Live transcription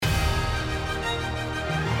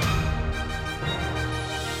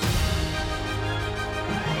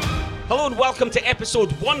Hello and welcome to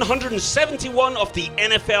episode 171 of the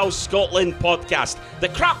NFL Scotland podcast. The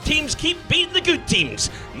crap teams keep beating the good teams.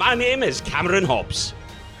 My name is Cameron Hobbs.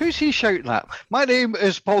 Who's he shouting at? My name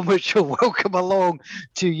is Paul Mitchell. Welcome along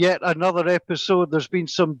to yet another episode. There's been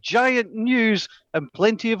some giant news and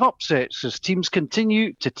plenty of upsets as teams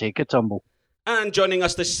continue to take a tumble. And joining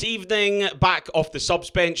us this evening, back off the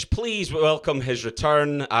subs bench, please welcome his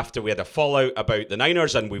return after we had a fallout about the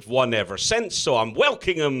Niners and we've won ever since. So I'm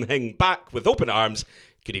welcoming him back with open arms.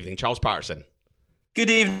 Good evening, Charles Patterson.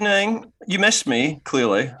 Good evening. You missed me,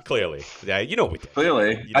 clearly. Clearly. Yeah, you know we did.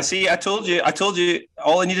 Clearly. You know. I told you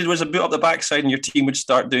all I needed was a boot up the backside and your team would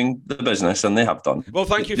start doing the business, and they have done. Well,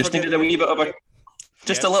 thank you. Just needed a wee bit of a...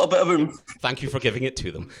 Just a little bit of room. Thank you for giving it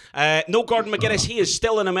to them. No Gordon McGuinness, he is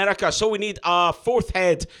still in America, so we need a fourth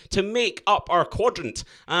head to make up our quadrant.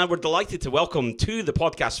 And we're delighted to welcome to the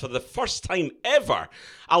podcast for the first time ever.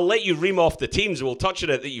 I'll let you ream off the teams, we'll touch on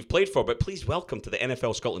it that you've played for, but please welcome to the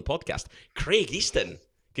NFL Scotland podcast, Craig Easton.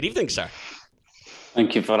 Good evening, sir.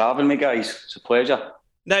 Thank you for having me, guys. It's a pleasure.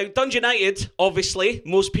 Now, Dundee United, obviously,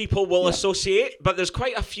 most people will associate, but there's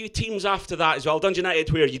quite a few teams after that as well. Dundee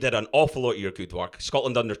United, where you did an awful lot of your good work.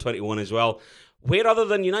 Scotland under 21 as well. Where other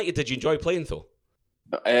than United did you enjoy playing, though?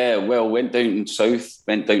 Well, went down south,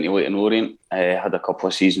 went down to Leyton Orient. Had a couple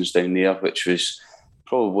of seasons down there, which was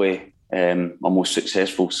probably my most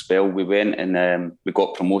successful spell. We went and we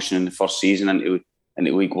got promotion in the first season into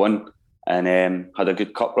League One. And had a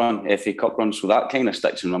good cup run, FA Cup run, so that kind of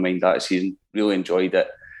sticks in my mind that season. Really enjoyed it,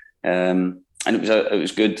 and it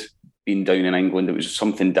was good being down in England. It was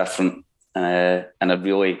something different, and I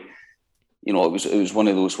really, it was one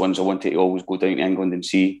of those ones I wanted to always go down to England and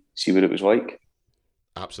see what it was like.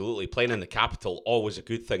 Absolutely, playing in the capital always a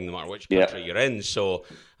good thing, no matter which country you're in. So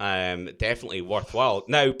definitely worthwhile.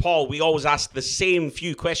 Now, Paul, we always ask the same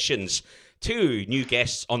few questions to new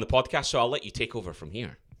guests on the podcast, so I'll let you take over from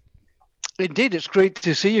here. Indeed, it's great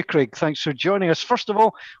to see you, Craig. Thanks for joining us. First of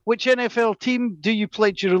all, which NFL team do you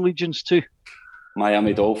pledge your allegiance to?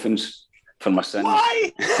 Miami Dolphins, for my sins.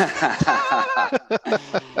 Why?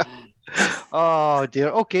 Oh, dear.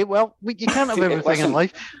 Okay, well, you can't have everything in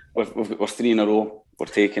life. We're 3 in a row. We're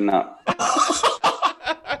taking that.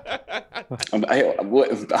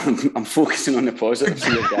 I'm focusing on the positives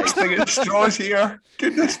here, guys. Stinging straws here.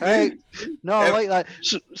 Goodness me. No, I like that.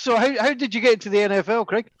 So how did you get into the NFL,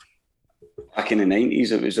 Craig? Back in the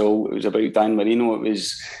 90s, it was about Dan Marino. It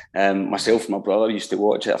was myself and my brother used to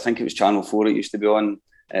watch it. I think it was Channel 4 it used to be on.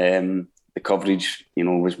 The coverage,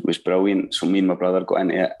 was brilliant. So me and my brother got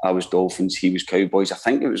into it. I was Dolphins, he was Cowboys. I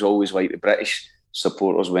think it was always like the British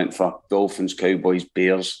supporters went for Dolphins, Cowboys,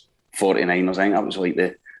 Bears, 49ers. I think that was like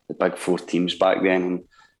the big four teams back then.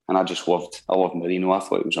 And I just loved Marino. I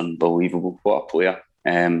thought it was unbelievable. What a player.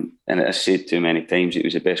 And as I said too many times, he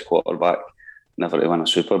was the best quarterback never to win a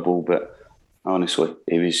Super Bowl, but honestly,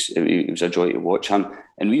 it was a joy to watch him.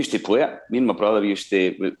 And we used to play it. Me and my brother used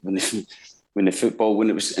to, when the football, we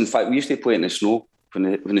used to play it in the snow.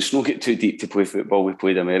 When the snow get too deep to play football, we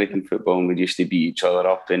played American football and we used to beat each other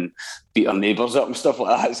up and beat our neighbours up and stuff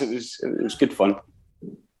like that. So it was good fun.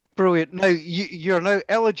 Brilliant. Now, you're now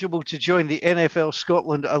eligible to join the NFL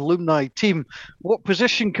Scotland alumni team. What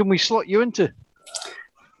position can we slot you into?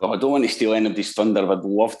 Well, I don't want to steal anybody's thunder. I'd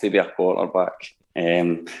love to be a quarterback.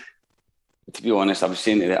 To be honest, I was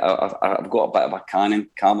saying that I've got a bit of a cannon,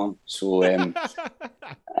 Cameron. So I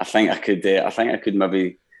think I could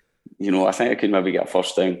maybe get a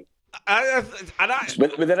first down.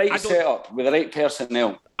 With the right setup, with the right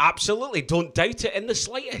personnel. Absolutely, don't doubt it in the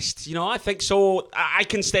slightest. I think so. I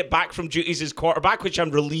can step back from duties as quarterback, which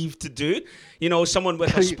I'm relieved to do. Someone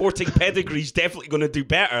with a sporting pedigree is definitely going to do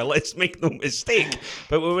better. Let's make no mistake.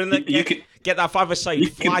 But when get that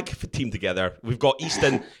five-a-side flag team together, we've got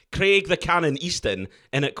Easton, Craig the Cannon Easton,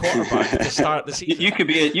 in at quarterback to start the season. You could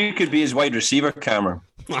be his wide receiver, Cameron.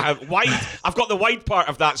 I've got the wide part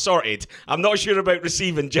of that sorted. I'm not sure about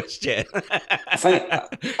receiving just yet. I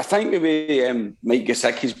think maybe Mike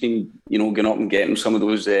Gesicki's been, going up and getting some of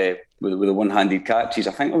those with the one-handed catches.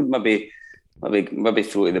 I think I would maybe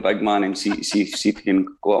throw to the big man and see if he can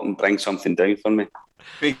go up and bring something down for me.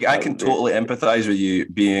 I can totally empathise with you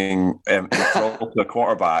being enthralled to a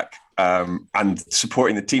quarterback and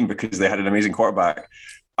supporting the team because they had an amazing quarterback,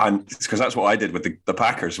 and because that's what I did with the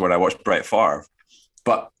Packers when I watched Brett Favre.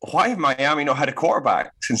 But why have Miami not had a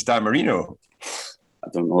quarterback since Dan Marino? I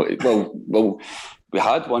don't know. Well, we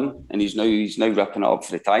had one, and he's now ripping it up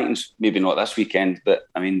for the Titans. Maybe not this weekend, but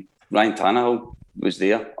I mean, Ryan Tannehill was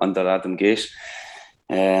there under Adam Gase.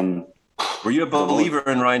 Were you a believer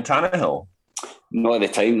in Ryan Tannehill? Not at the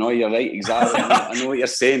time. No, you're right. Exactly. I know what you're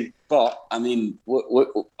saying. But I mean,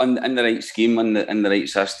 in the right scheme, in the right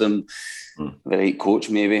system, the right coach,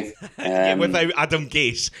 maybe. Without Adam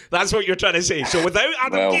Gase, that's what you're trying to say. So without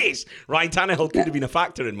Adam Gase, Ryan Tannehill could have been a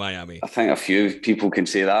factor in Miami. I think a few people can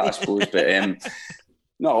say that, I suppose. But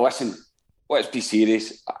no, listen. Let's be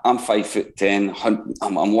serious. I'm 5'10".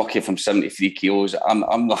 I'm lucky if I'm 73 kilos.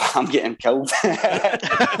 I'm getting killed.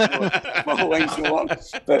 My whole line's no long.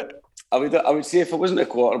 But I would say if it wasn't a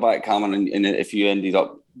quarterback, Cameron, and if you ended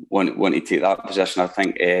up wanting to take that position, I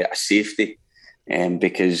think a safety,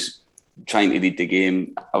 because trying to read the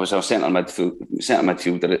game. I was a centre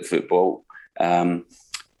midfielder at football. I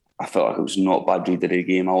felt like it was not a bad reader of the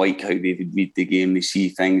game. I like how they would read the game. They see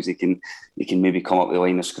things. They can maybe come up the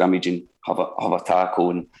line of scrimmage and have a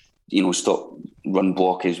tackle and, you know, stop run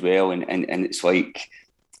block as well. And it's like,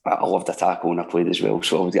 I loved the tackle when I played as well.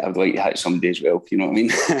 So I would like to hit somebody as well. You know what I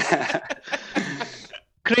mean?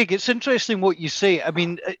 Craig, it's interesting what you say. I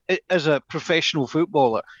mean, as a professional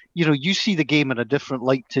footballer, you know, you see the game in a different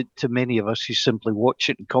light to many of us who simply watch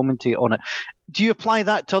it and commentate on it. Do you apply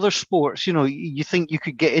that to other sports? You know, you think you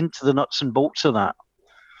could get into the nuts and bolts of that?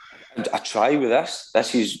 I try with this.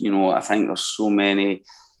 This is, you know, I think there's so many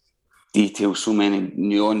details, so many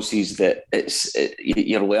nuances that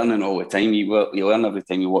you're learning all the time. You learn every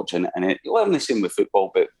time you watch it, and you learn the same with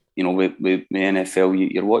football, but you know, with the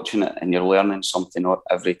NFL, you're watching it and you're learning something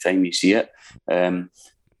every time you see it.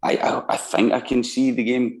 I think I can see the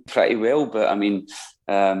game pretty well, but I mean,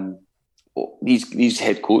 these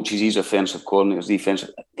head coaches, these offensive coordinators, defensive,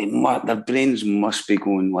 their brains must be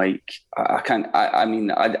going like, I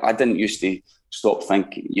didn't used to stop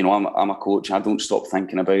thinking. You know, I'm a coach and I don't stop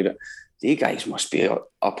thinking about it. They guys must be up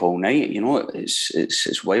all night. You know,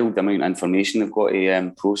 it's wild the amount of information they've got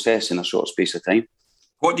to process in a short space of time.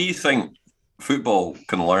 What do you think football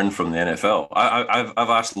can learn from the NFL? I've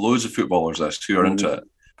asked loads of footballers this who are into it,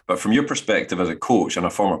 but from your perspective as a coach and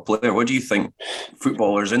a former player, what do you think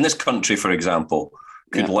footballers in this country, for example,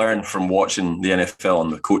 could learn from watching the NFL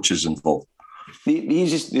and the coaches involved?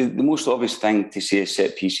 The most obvious thing to say is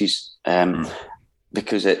set pieces,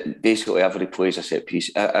 because basically every play is a set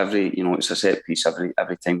piece. It's a set piece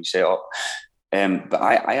every time you set up. But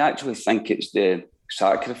I actually think it's the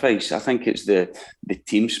sacrifice. I think it's the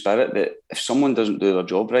team spirit that if someone doesn't do their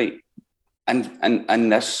job right,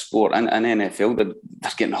 and this sport and NFL, they're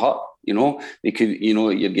getting hurt. You know, they could. You know,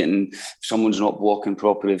 you're getting, if someone's not blocking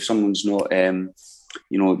properly, if someone's not, doing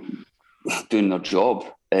their job,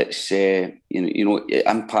 it's it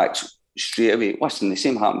impacts straight away. Listen, the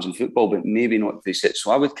same happens in football, but maybe not to this.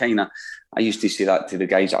 So I used to say that to the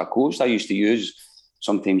guys that I coached. I used to use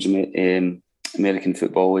sometimes American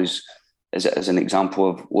football as an example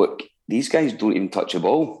of, look, these guys don't even touch a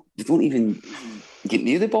ball. They don't even get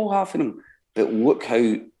near the ball, half of them. But look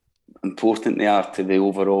how important they are to the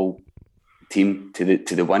overall team, to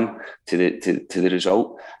the win, to the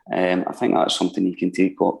result. I think that's something you can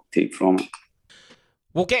take from it.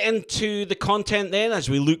 We'll get into the content then as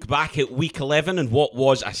we look back at Week 11 and what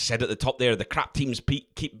was, I said at the top there, the crap teams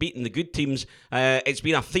keep beating the good teams. It's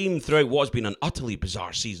been a theme throughout what has been an utterly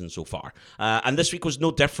bizarre season so far. And this week was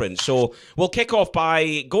no different. So we'll kick off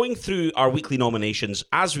by going through our weekly nominations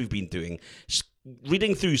as we've been doing,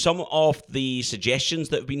 reading through some of the suggestions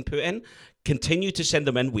that have been put in. Continue to send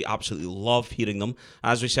them in. We absolutely love hearing them.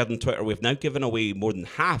 As we said on Twitter, we've now given away more than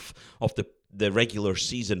half of the regular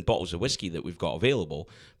season bottles of whiskey that we've got available.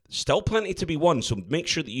 Still plenty to be won, so make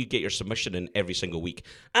sure that you get your submission in every single week.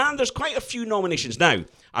 And there's quite a few nominations. Now,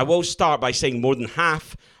 I will start by saying more than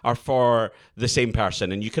half are for the same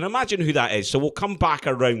person, and you can imagine who that is. So we'll come back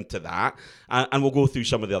around to that, and we'll go through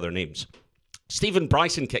some of the other names. Stephen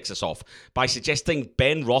Bryson kicks us off by suggesting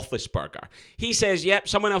Ben Roethlisberger. He says, yep,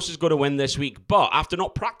 someone else is going to win this week, but after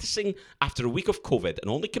not practicing after a week of COVID and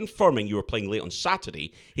only confirming you were playing late on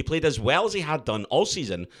Saturday, he played as well as he had done all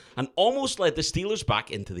season and almost led the Steelers back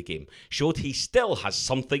into the game. Showed he still has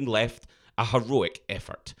something left, a heroic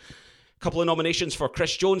effort. Couple of nominations for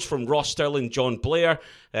Chris Jones from Ross Sterling, John Blair.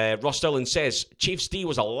 Ross Sterling says, Chiefs D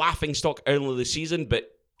was a laughingstock early this season, but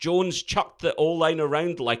Jones chucked the O-line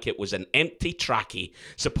around like it was an empty trackie.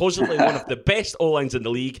 Supposedly one of the best O-lines in the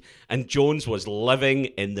league, and Jones was living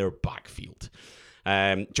in their backfield.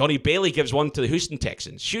 Johnny Bailey gives one to the Houston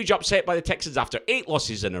Texans. Huge upset by the Texans after 8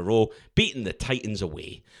 losses in a row, beating the Titans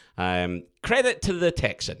away. Credit to the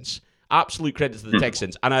Texans. Absolute credit to the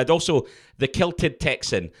Texans. And I'd also, the Kilted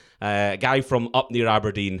Texan, a guy from up near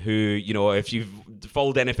Aberdeen who, you know, if you've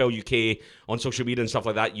followed NFL UK on social media and stuff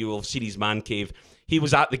like that, you will have seen his man cave. he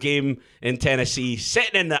was at the game in Tennessee,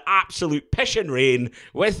 sitting in the absolute pissing rain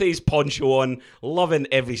with his poncho on, loving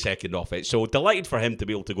every second of it. So delighted for him to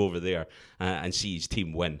be able to go over there and see his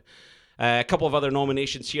team win. A couple of other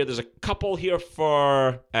nominations here. There's a couple here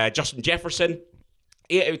for Justin Jefferson.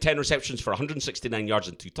 8 out of 10 receptions for 169 yards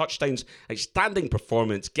and 2 touchdowns. Outstanding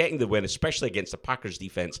performance, getting the win, especially against the Packers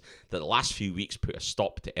defense that the last few weeks put a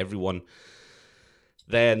stop to everyone.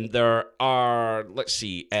 Then there are,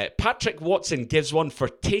 Patrick Watson gives one for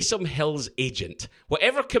Taysom Hill's agent.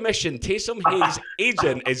 Whatever commission Taysom Hill's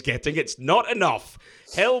agent is getting, it's not enough.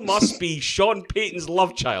 Hill must be Sean Payton's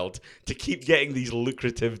love child to keep getting these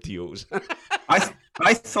lucrative deals.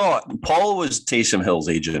 I thought Paul was Taysom Hill's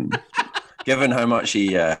agent, given how much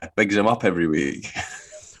he bigs him up every week.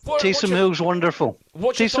 Taysom Hill's wonderful.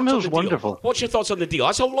 Taysom Hill's wonderful. What's your thoughts on the deal?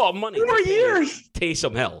 That's a lot of money. 4 years.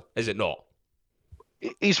 Taysom Hill, is it not?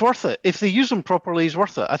 He's worth it. If they use him properly, he's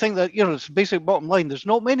worth it. I think that, it's basic bottom line. There's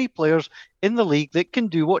not many players in the league that can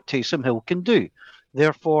do what Taysom Hill can do.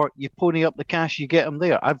 Therefore, you pony up the cash, you get him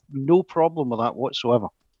there. I've no problem with that whatsoever.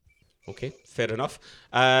 Okay, fair enough.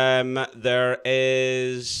 There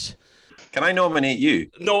is... Can I nominate you?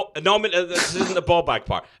 No, this isn't the ball bag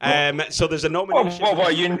part. So there's a nomination.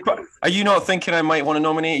 Are you not thinking I might want to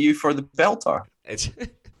nominate you for the Belter?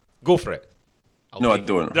 Go for it. No, I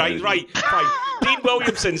don't. Right, fine. Dean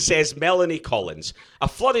Williamson says Melanie Collins. A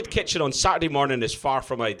flooded kitchen on Saturday morning is far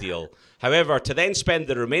from ideal. However, to then spend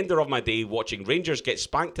the remainder of my day watching Rangers get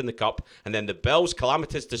spanked in the cup and then the Bills'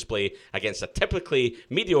 calamitous display against a typically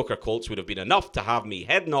mediocre Colts would have been enough to have me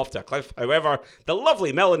heading off to a cliff. However, the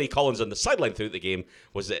lovely Melanie Collins on the sideline throughout the game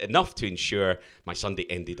was enough to ensure my Sunday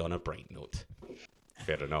ended on a bright note.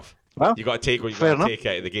 Fair enough. Well, you got to take what you got to take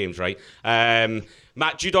out of the games, right?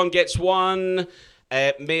 Matt Judon gets one.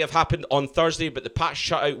 May have happened on Thursday, but the Pats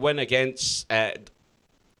shutout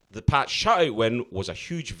win was a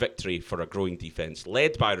huge victory for a growing defense,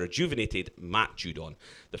 led by a rejuvenated Matt Judon.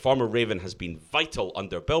 The former Raven has been vital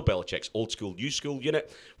under Bill Belichick's old school, new school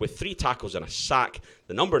unit, with 3 tackles and a sack.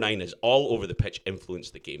 The number 9 is all over the pitch,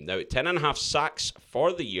 influenced the game. Now at 10.5 sacks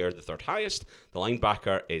for the year, the third highest, the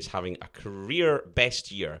linebacker is having a career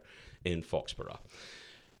best year in Foxborough.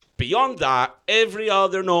 Beyond that, every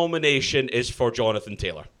other nomination is for Jonathan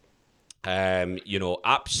Taylor.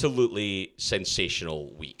 Absolutely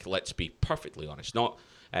sensational week. Let's be perfectly honest.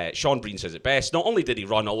 Sean Breen says it best. Not only did he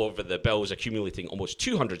run all over the Bills, accumulating almost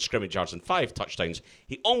 200 scrimmage yards and 5 touchdowns,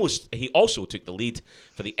 he also took the lead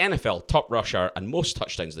for the NFL top rusher and most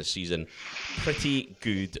touchdowns this season. Pretty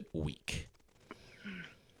good week.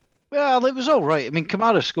 Well, it was all right. I mean,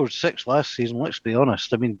 Kamara scored 6 last season, let's be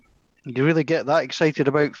honest. I mean, you really get that excited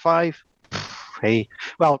about 5? Hey.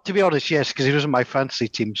 Well, to be honest, yes, because he was in my fantasy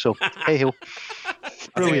team, so hey-ho.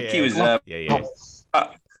 Brilliant. He was,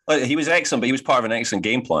 he was excellent, but he was part of an excellent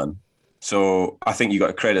game plan. So I think you got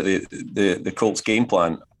to credit the Colts game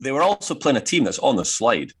plan. They were also playing a team that's on the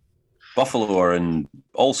slide. Buffalo are in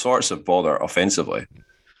all sorts of bother offensively.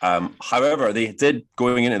 However, they did,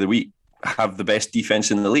 going into the week, have the best defense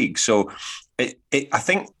in the league. So I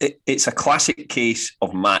think it's a classic case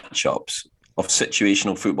of matchups, of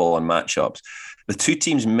situational football and matchups. The two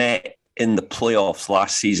teams met in the playoffs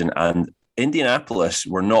last season, and Indianapolis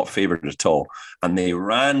were not favored at all. And they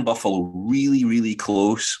ran Buffalo really, really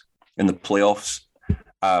close in the playoffs.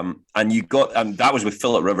 And that was with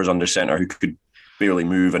Phillip Rivers under center, who could barely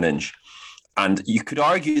move an inch. And you could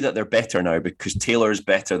argue that they're better now because Taylor's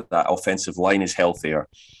better, that offensive line is healthier.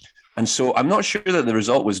 And so I'm not sure that the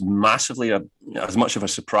result was massively as much of a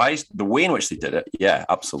surprise. The way in which they did it, yeah,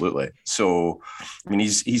 absolutely. So, I mean,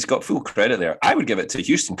 he's got full credit there. I would give it to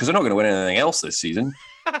Houston because they're not going to win anything else this season.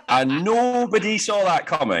 And nobody saw that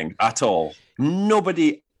coming at all.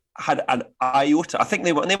 Nobody had an iota. I think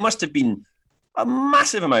they must have been a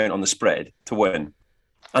massive amount on the spread to win.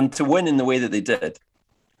 And to win in the way that they did.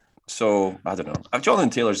 So I don't know. Jonathan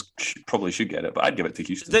Taylor probably should get it, but I'd give it to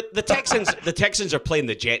Houston. The Texans are playing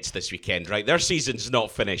the Jets this weekend, right? Their season's not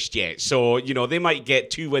finished yet, so they might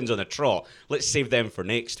get 2 wins on a trot. Let's save them for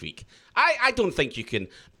next week. I don't think you can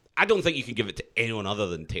give it to anyone other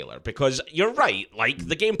than Taylor, because you're right. Like,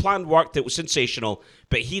 the game plan worked; it was sensational,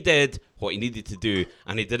 but he did what he needed to do,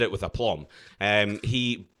 and he did it with aplomb.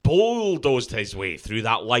 He bulldozed his way through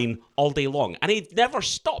that line all day long, and he never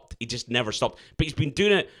stopped. He just never stopped. But he's been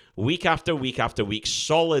doing it week after week after week.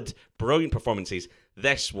 Solid, brilliant performances.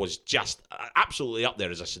 This was just absolutely up there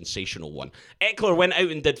as a sensational one. Eckler went out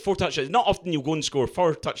and did 4 touchdowns. Not often you'll go and score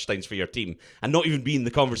 4 touchdowns for your team and not even be in the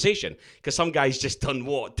conversation, because some guys just done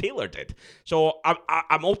what Taylor did. So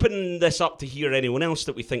I'm opening this up to hear anyone else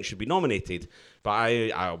that we think should be nominated, but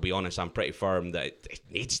I'll be honest, I'm pretty firm that it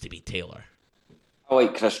needs to be Taylor.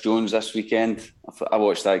 like Chris Jones this weekend. I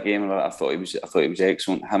watched that game and I thought he was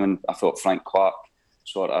excellent. Him and I thought Frank Clark,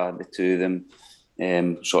 sort of the two of them,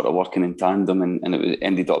 sort of working in tandem, and it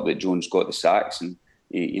ended up that Jones got the sacks, and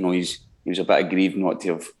he was a bit aggrieved not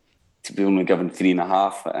to be only given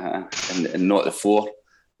 3.5 and not the 4,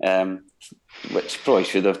 which probably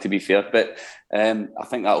should have, to be fair. But I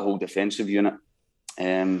think that whole defensive unit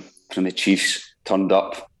from the Chiefs turned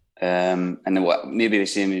up, and maybe the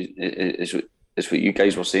same as what you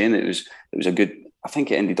guys were saying. It was a good. I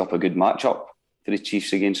think it ended up a good matchup for the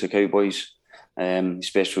Chiefs against the Cowboys,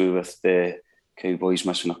 especially with the Cowboys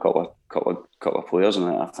missing a couple of players, and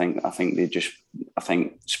I think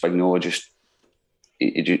Spagnuolo just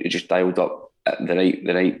dialed up at the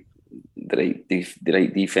right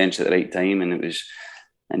defense at the right time, and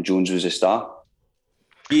Jones was a star.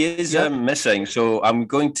 He is missing, so I'm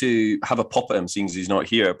going to have a pop at him, seeing as he's not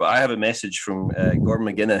here. But I have a message from Gordon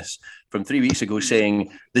McGuinness from 3 weeks ago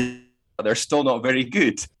saying they're still not very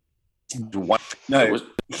good. Now,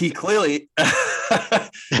 he clearly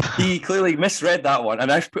misread that one, and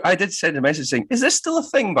I did send a message saying, "Is this still a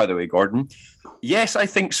thing, by the way, Gordon?" Yes, I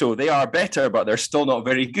think so. They are better, but they're still not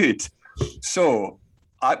very good. So,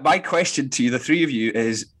 my question to the three of you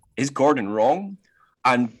is Gordon wrong?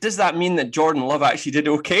 And does that mean that Jordan Love actually did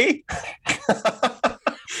okay?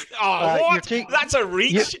 What? That's a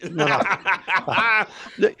reach.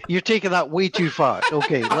 You're taking that way too far.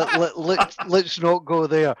 Okay, let's not go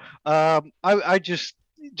there. I just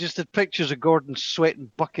had pictures of Gordon sweating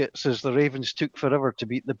buckets as the Ravens took forever to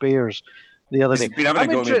beat the Bears the other day. He's been having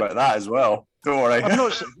a go at me about that as well. Don't worry.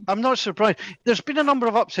 I'm not surprised. There's been a number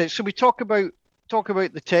of upsets. So we talk about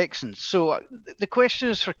the Texans. So the question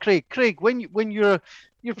is for Craig. Craig, when you're a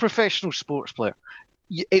professional sports player,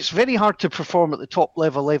 it's very hard to perform at the top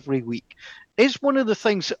level every week. Is one of the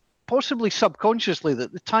things, possibly subconsciously,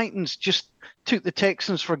 that the Titans just took the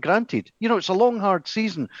Texans for granted? You know, it's a long, hard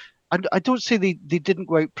season. And I don't say they didn't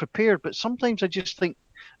go out prepared, but sometimes I just think,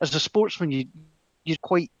 as a sportsman, you're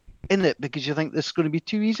quite in it because you think this is going to be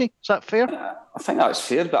too easy. Is that fair? I think that's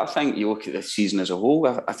fair, but I think you look at the season as a whole,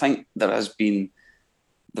 I think there's been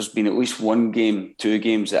at least one game, 2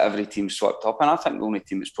 games that every team swept up, and I think the only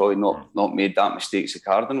team that's probably not made that mistake is the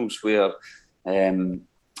Cardinals, where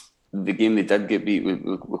the game they did get beat with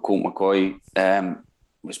Colt McCoy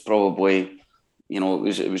was probably, it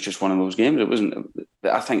was just one of those games. It wasn't.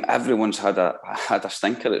 But I think everyone's had a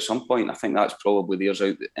stinker at some point. I think that's probably theirs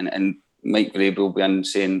out, and Mike Vrabel will be in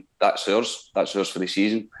saying that's ours for the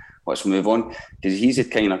season. Let's move on, because he's the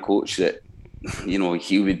kind of coach that, he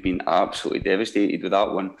would have been absolutely devastated with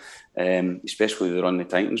that one, especially the run the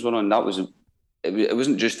Titans were on. It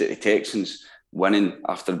wasn't just that the Texans winning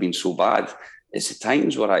after being so bad. It's the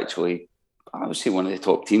Titans were actually, I would say, one of the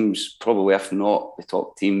top teams, probably if not the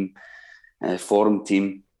top team, forum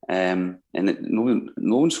team, and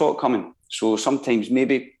no one saw it coming. So sometimes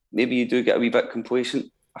maybe you do get a wee bit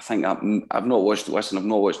complacent. I think I've not watched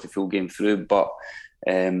the full game through, but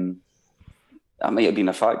that might have been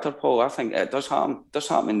a factor, Paul. I think it does happen.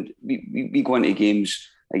 We go into games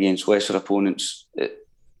against lesser opponents.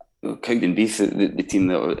 Cowdenbeath, the team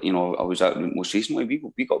that I was at most recently,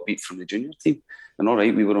 we got beat from the junior team. And all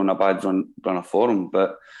right, we were on a bad run of form,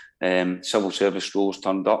 but civil service roles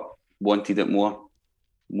turned up, wanted it more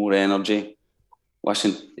energy.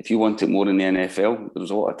 Listen, if you want it more in the NFL,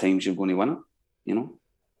 there's a lot of times you're going to win it.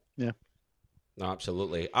 Yeah. No,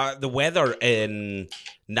 absolutely. The weather in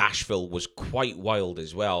Nashville was quite wild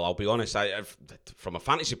as well. I'll be honest, from a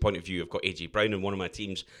fantasy point of view, I've got AJ Brown in one of my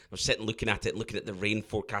teams. I was sitting looking at the rain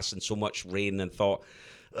forecast and so much rain, and thought,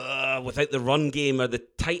 without the run game, are the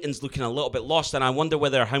Titans looking a little bit lost? And I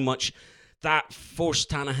wonder how much that forced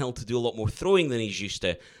Tannehill to do a lot more throwing than he's used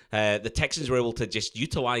to. The Texans were able to just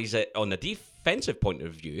utilize it on the defensive point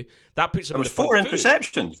of view. That puts them on the front foot. 4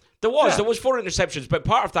 interceptions. There was 4 interceptions, but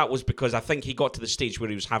part of that was because I think he got to the stage where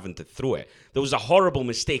he was having to throw it. There was a horrible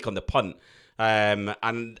mistake on the punt,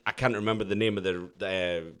 and I can't remember the name of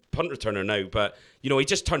the punt returner now, but he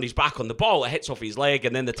just turned his back on the ball. It hits off his leg,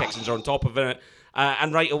 and then the Texans are on top of it,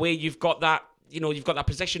 and right away you've got that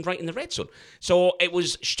possession right in the red zone. So it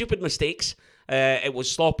was stupid mistakes. It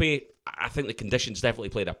was sloppy. I think the conditions definitely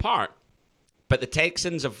played a part, but the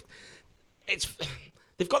Texans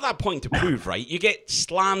they've got that point to prove, right? You get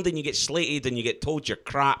slammed and you get slated and you get told you're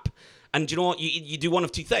crap. And do you know what? You do one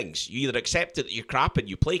of two things. You either accept it that you're crap and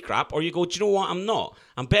you play crap, or you go, do you know what? I'm not.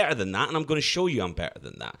 I'm better than that, and I'm going to show you I'm better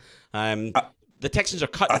than that. The Texans are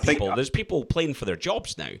cutting people. There's people playing for their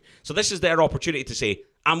jobs now. So this is their opportunity to say,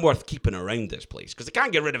 I'm worth keeping around this place, because they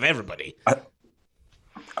can't get rid of everybody.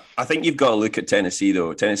 I think you've got to look at Tennessee,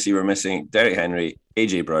 though. Tennessee were missing Derrick Henry,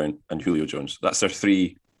 A.J. Brown, and Julio Jones. That's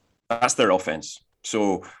their offense.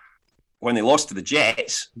 So when they lost to the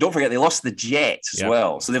Jets, don't forget they lost to the Jets as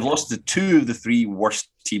well. So they've lost to 2 of the 3 worst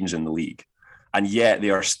teams in the league. And yet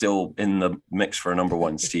they are still in the mix for a number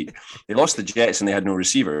 1 seed. They lost the Jets and they had no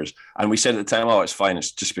receivers. And we said at the time, oh, it's fine.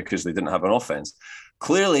 It's just because they didn't have an offense.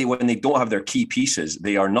 Clearly, when they don't have their key pieces,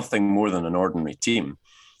 they are nothing more than an ordinary team.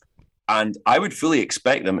 And I would fully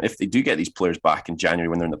expect them, if they do get these players back in January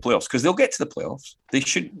when they're in the playoffs, because they'll get to the playoffs. They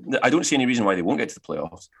should. I don't see any reason why they won't get to the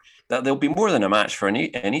playoffs. That they'll be more than a match for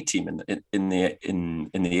any team in the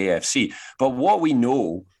AFC. But what we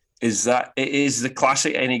know is that it is the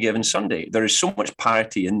classic any given Sunday. There is so much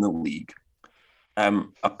parity in the league.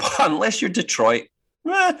 Unless you're Detroit,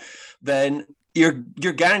 then you're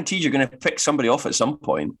guaranteed you're going to pick somebody off at some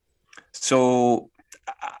point. So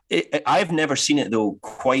I've never seen it, though,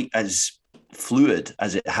 quite as fluid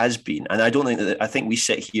as it has been. And I think we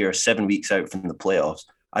sit here 7 weeks out from the playoffs.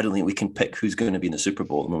 I don't think we can pick who's going to be in the Super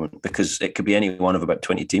Bowl at the moment, because it could be any one of about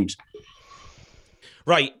 20 teams.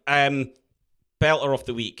 Right. Belter of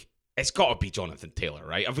the week. It's got to be Jonathan Taylor,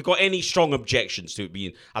 right? Have we got any strong objections to it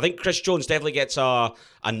being? I think Chris Jones definitely gets a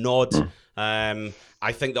nod.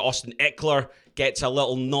 I think that Austin Eckler gets a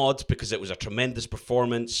little nod because it was a tremendous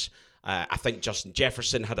performance. I think Justin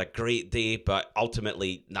Jefferson had a great day, but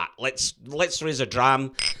ultimately, let's raise a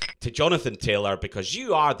dram to Jonathan Taylor, because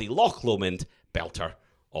you are the Loch Lomond Belter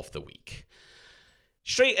of the week.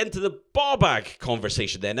 Straight into the ball bag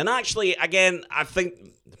conversation then. And actually, again, I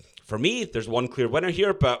think for me, there's one clear winner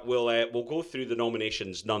here, but we'll go through the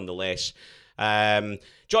nominations nonetheless.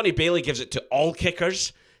 Johnny Bailey gives it to all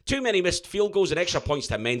kickers. Too many missed field goals and extra points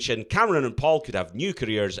to mention. Cameron and Paul could have new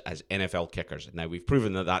careers as NFL kickers. Now, we've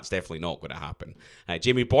proven that that's definitely not going to happen.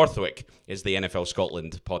 Jamie Borthwick is the NFL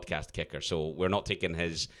Scotland podcast kicker, so we're not taking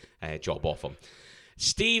his job off him.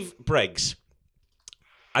 Steve Briggs,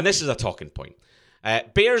 and this is a talking point.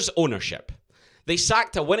 Bears ownership. They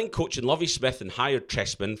sacked a winning coach in Lovie Smith and hired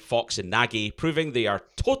Trestman, Fox and Nagy, proving they are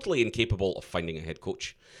totally incapable of finding a head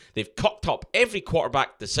coach. They've cocked up every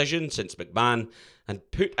quarterback decision since McMahon and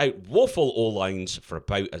put out woeful O-lines for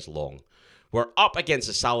about as long. We're up against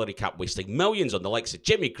the salary cap, wasting millions on the likes of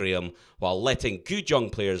Jimmy Graham while letting good young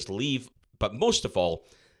players leave. But most of all,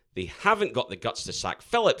 they haven't got the guts to sack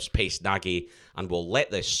Phillips, Pace, Nagy, and will let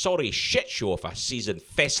this sorry shit show of a season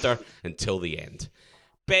fester until the end.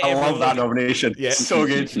 I love that nomination. Yeah. So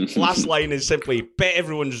good. Last line is simply, bet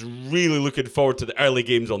everyone's really looking forward to the early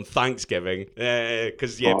games on Thanksgiving.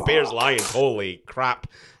 Because, Bears Lions, holy crap.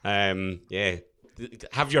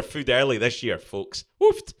 Have your food early this year, folks.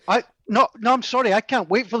 Woofed. No, I'm sorry. I can't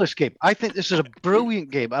wait for this game. I think this is a brilliant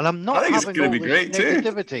game, and I'm not having all this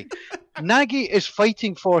negativity. Nagy is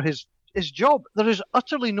fighting for his job. There is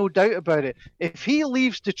utterly no doubt about it. If he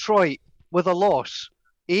leaves Detroit with a loss,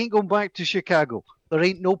 he ain't going back to Chicago. There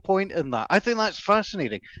ain't no point in that. I think that's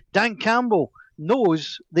fascinating. Dan Campbell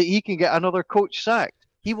knows that he can get another coach sacked.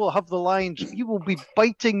 He will have the Lions. He will be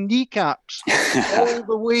biting kneecaps all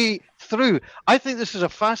the way through. I think this is a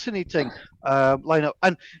fascinating lineup.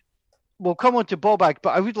 And we'll come on to ball bag,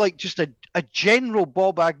 but I would like just a general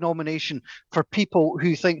ball bag nomination for people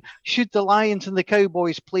who think, should the Lions and the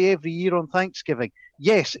Cowboys play every year on Thanksgiving?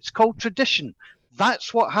 Yes, it's called tradition.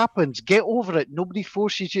 That's what happens. Get over it. Nobody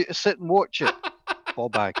forces you to sit and watch it. Ball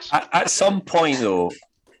bags. At some point, though,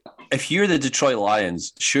 if you're the Detroit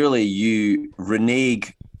Lions, surely you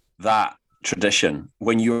renege that tradition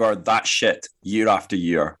when you are that shit year after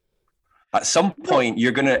year. At some point,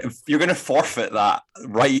 you're gonna forfeit that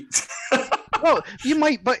right. Well, you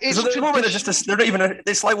might, but it's they're not even.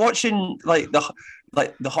 It's like watching the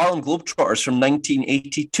Harlem Globetrotters from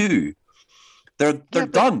 1982. They're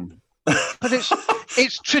done. But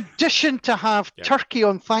it's tradition to have turkey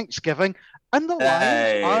on Thanksgiving. And the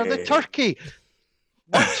Lions are the turkey.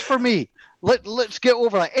 Works for me. Let's get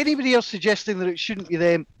over that. Anybody else suggesting that it shouldn't be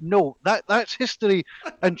them? No, that's history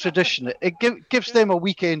and tradition. It gives them a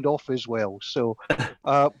weekend off as well. So,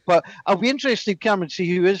 but I'll be interested, Cameron, to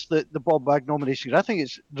see who is the ball bag nomination. I think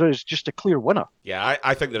there's just a clear winner. Yeah,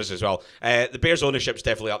 I think there is as well. The Bears ownership's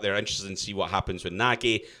definitely up there. Interested in see what happens with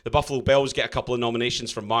Nagy. The Buffalo Bills get a couple of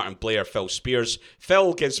nominations from Martin Blair, Phil Spears.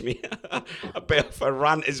 Phil gives me a bit of a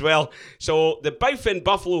rant as well. So the Bowfin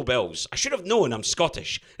Buffalo Bills. I should have known I'm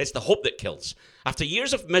Scottish. It's the hope that kills. After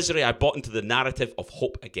years of misery, I bought into the narrative of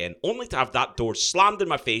hope again, only to have that door slammed in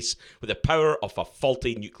my face with the power of a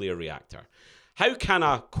faulty nuclear reactor. How can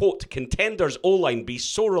a, quote, contender's O-line be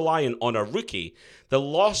so reliant on a rookie? The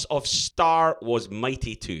loss of Starr was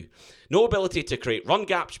mighty too. No ability to create run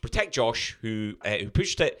gaps, protect Josh, who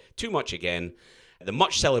pushed it too much again. The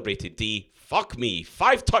much celebrated D, fuck me,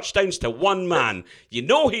 5 touchdowns to 1 man. You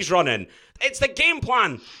know he's running. It's the game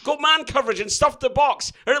plan. Go man coverage and stuff the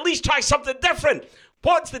box, or at least try something different.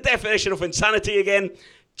 What's the definition of insanity again?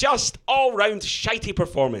 Just all-round shitey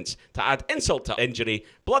performance. To add insult to injury,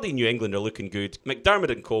 bloody New England are looking good. McDermott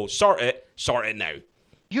and co, sort it now.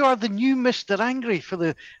 You are the new Mr. Angry for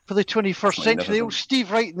the 21st century. The old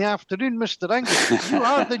Steve Wright in the afternoon, Mr. Angry. You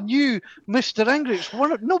are the new Mr. Angry.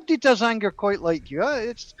 Nobody does anger quite like you.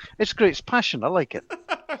 It's great. It's passion. I like it.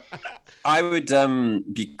 I would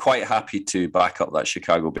be quite happy to back up that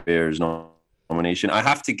Chicago Bears nomination. I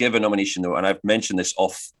have to give a nomination though, and I've mentioned this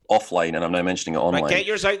offline, and I'm now mentioning it online. Right, get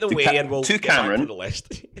yours out the way, and we'll to get back Cameron. to the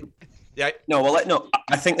list. Yeah. No.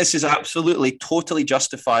 I think this is absolutely, totally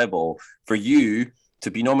justifiable for you to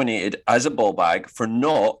be nominated as a ball bag for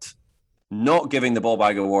not giving the ball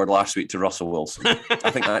bag award last week to Russell Wilson. I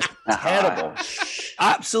think that's terrible.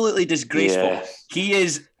 Absolutely disgraceful. Yeah. He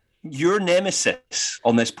is your nemesis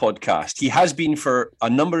on this podcast. He has been for a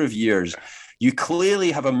number of years. You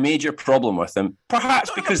clearly have a major problem with him,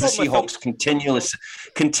 perhaps because the Seahawks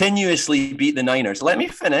continuously beat the Niners. Let me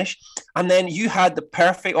finish. And then you had the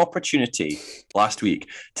perfect opportunity last week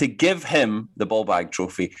to give him the ball bag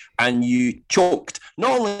trophy, and you choked.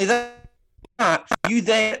 Not only that, you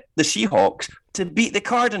then the Seahawks to beat the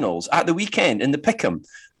Cardinals at the weekend in the Pick'em,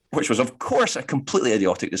 which was, of course, a completely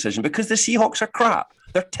idiotic decision because the Seahawks are crap.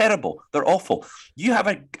 They're terrible. They're awful. You have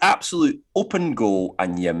an absolute open goal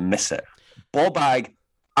and you miss it. Ball bag,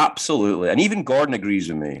 absolutely. And even Gordon agrees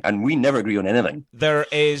with me. And we never agree on anything. There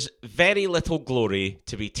is very little glory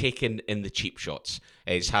to be taken in the cheap shots,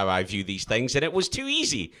 is how I view these things. And it was too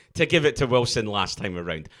easy to give it to Wilson last time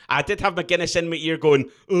around. I did have McGuinness in my ear going,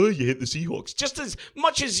 oh, you hate the Seahawks. Just as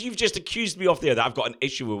much as you've just accused me off there that I've got an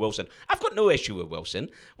issue with Wilson. I've got no issue with Wilson.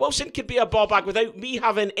 Wilson could be a ball bag without me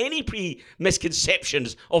having any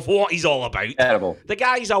pre-misconceptions of what he's all about. Terrible. The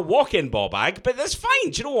guy's a walk-in ball bag, but that's fine.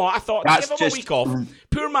 Do you know what? I thought, That's give him a week off.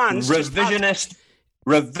 Poor man's revisionist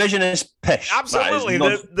pish. Absolutely.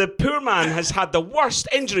 The poor man has had the worst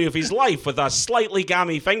injury of his life with a slightly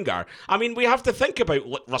gammy finger. I mean, we have to think about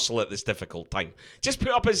Russell at this difficult time. Just put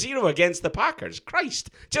up a 0 against the Packers. Christ.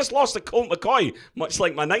 Just lost to Colt McCoy, much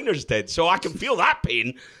like my Niners did. So I can feel that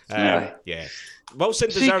pain. Yeah. Wilson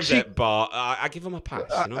deserves it, but I give him a pass.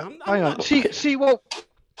 You know? Hang on. See what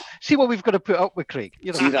we've got to put up with, Craig.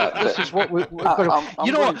 You know, See that? This is what we've got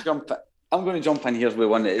to... I'm going to jump in here with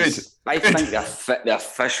one that is. I think the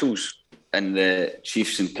officials in the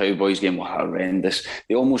Chiefs and Cowboys game were horrendous.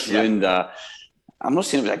 They almost ruined that. I'm not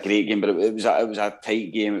saying it was a great game, but it was a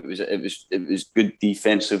tight game. It was good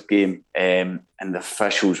defensive game, and the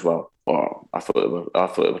officials were. I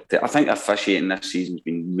think officiating this season's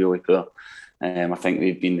been really poor. I think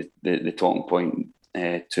they've been the talking point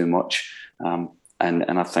too much, and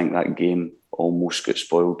I think that game almost got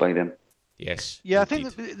spoiled by them. Yes. Yeah, indeed. I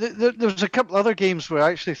think there was a couple other games where I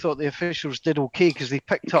actually thought the officials did okay because they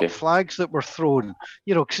picked up flags that were thrown.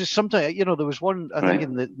 You know, because sometimes there was one I think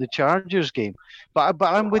in the Chargers game, but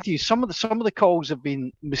I'm with you. Some of the calls have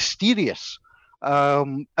been mysterious,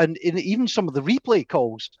 and even some of the replay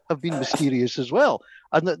calls have been mysterious as well.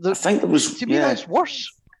 And I think there was to me that's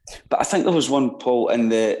worse. But I think there was one, Paul, in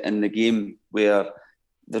the game where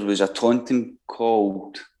there was a taunting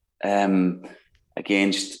called.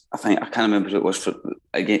 Against, I can't remember who it was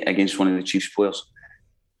against one of the Chiefs players,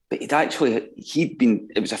 but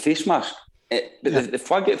it was a face mask. But the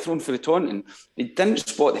flag got thrown for the taunting. They didn't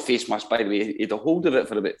spot the face mask, by the way. He had a hold of it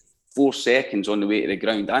for about 4 seconds on the way to the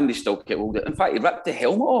ground, and they still kept hold of it. In fact, he ripped the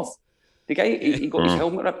helmet off. The guy, he got his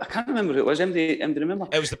helmet ripped. I can't remember who it was. Anybody remember?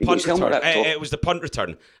 It was the punt return. It was the punt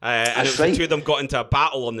return. And the two of them got into a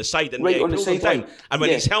battle on the side. And on the sideline. And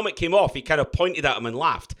when his helmet came off, he kind of pointed at him and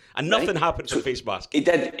laughed. And nothing happened to the face mask. He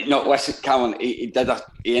did. No, listen, Cameron, he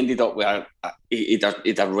ended up with he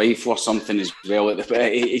had a rifle or something as well.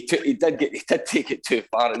 He did take it too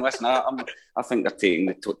far. And listen, I think they're taking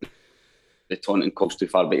the taunting calls too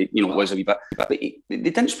far. But, it was a wee bit. But they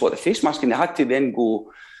didn't spot the face mask, and they had to then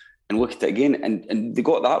go and look at it again, and they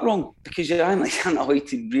got that wrong because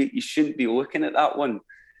you shouldn't be looking at that one.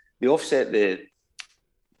 They offset they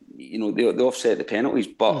offset the penalties,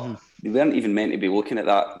 but they weren't even meant to be looking at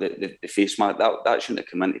that. The face mask that shouldn't have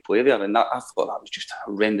come into play there, and I thought that was just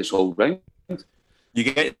horrendous all round. You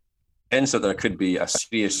get sense that there could be a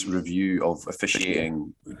serious review of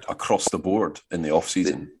officiating across the board in the off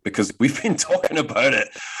season because we've been talking about it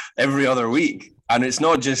every other week. And it's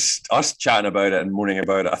not just us chatting about it and moaning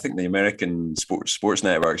about it. I think the American sports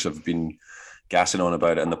networks have been gassing on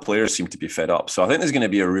about it, and the players seem to be fed up. So I think there's going to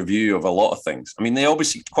be a review of a lot of things. I mean, they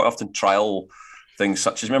obviously quite often trial things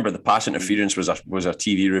such as, remember, the pass interference was a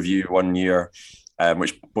TV review one year,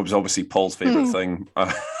 which was obviously Paul's favourite thing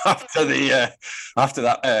after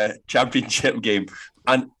that championship game.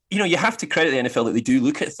 And you have to credit the NFL that they do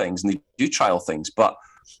look at things and they do trial things, but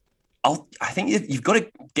I think you've got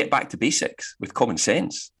to get back to basics with common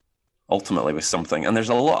sense, ultimately, with something. And there's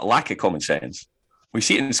a lack of common sense. We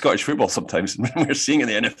see it in Scottish football sometimes, and we're seeing it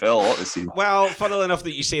in the NFL a lot this season. Well, funnily enough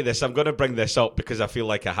that you say this, I'm going to bring this up because I feel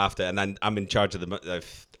like I have to, and I'm in charge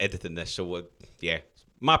of editing this. So,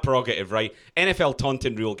 my prerogative, right? NFL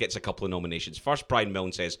taunting rule gets a couple of nominations. First, Brian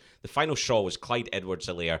Milne says, the final straw was Clyde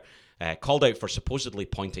Edwards-Helaire called out for supposedly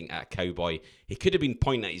pointing at a cowboy. He could have been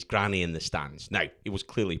pointing at his granny in the stands. Now, he was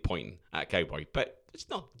clearly pointing at a cowboy, but it's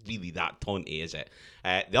not really that taunty, is it?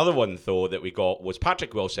 The other one, though, that we got was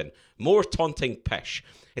Patrick Wilson. More taunting pish.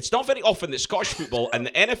 It's not very often that Scottish football and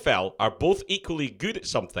the NFL are both equally good at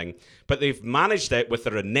something, but they've managed it with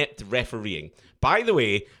their inept refereeing. By the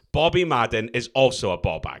way, Bobby Madden is also a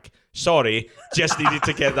ball bag. Sorry, just needed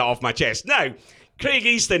to get that off my chest. Now, Craig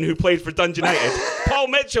Easton, who played for Dundee United, Paul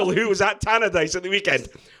Mitchell, who was at Tannadice at the weekend.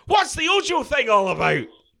 What's the Ojo thing all about?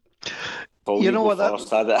 You know what? That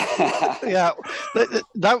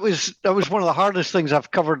was one of the hardest things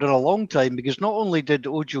I've covered in a long time, because not only did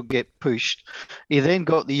Ojo get pushed, he then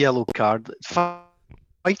got the yellow card.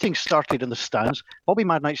 Fighting started in the stands. Bobby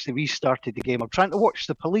Madden actually restarted the game. I'm trying to watch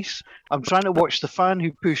the police. I'm trying to watch the fan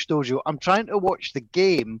who pushed Ojo. I'm trying to watch the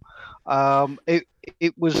game. It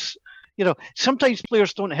was, sometimes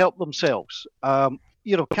players don't help themselves.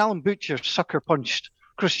 Callum Butcher sucker punched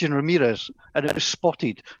Christian Ramirez, and it was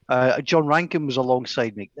spotted. John Rankin was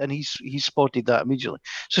alongside me, and he spotted that immediately.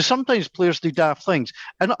 So sometimes players do daft things,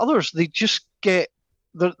 and others they just get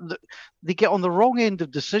they get on the wrong end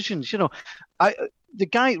of decisions. The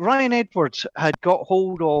guy Ryan Edwards had got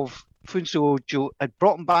hold of Funso Ojo, had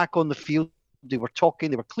brought him back on the field. They were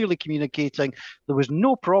talking, they were clearly communicating. There was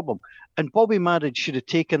no problem. And Bobby Madden should have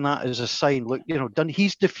taken that as a sign. Look,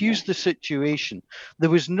 he's diffused the situation. There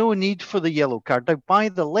was no need for the yellow card. Now, by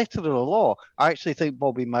the letter of the law, I actually think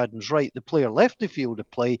Bobby Madden's right. The player left the field of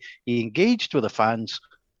play. He engaged with the fans,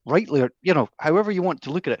 rightly, or, however you want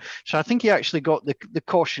to look at it. So I think he actually got the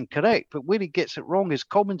caution correct. But where he gets it wrong is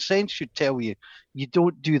common sense should tell you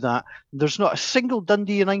don't do that. There's not a single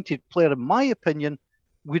Dundee United player, in my opinion,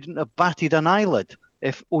 wouldn't have batted an eyelid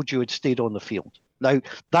if Ojo had stayed on the field. Now,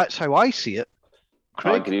 that's how I see it.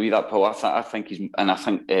 Craig? I agree with that, Paul. I think James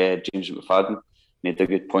McFadden made a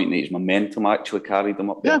good point that his momentum actually carried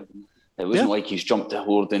him up there. It wasn't like he's jumped the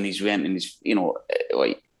horde and he's went and he's,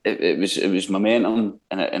 it was momentum,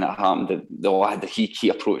 and it happened that the lad that he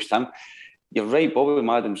approached him. You're right, Bobby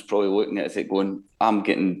Madden's probably looking at it going, I'm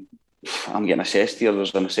getting assessed here.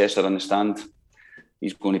 There's an assessor in the stand.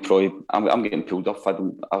 He's going to probably, I'm getting pulled off. I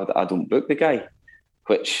don't book the guy,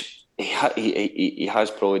 which he has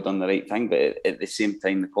probably done the right thing, but at the same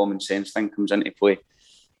time, the common sense thing comes into play,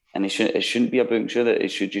 and it shouldn't be a booking. Sure, that it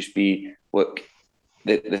should just be, look,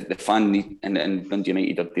 the fan need, and Dundee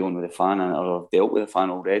United are dealing with the fan or have dealt with the fan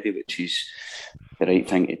already, which is the right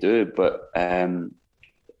thing to do. But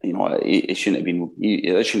it shouldn't have been.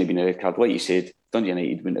 It shouldn't have been a red card. Like you said, Dundee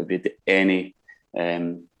United wouldn't have made any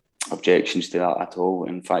objections to that at all.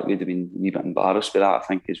 In fact, they'd have been a wee bit embarrassed with that, I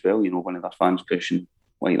think, as well. One of their fans pushing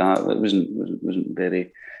like that, it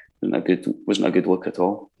wasn't a good look at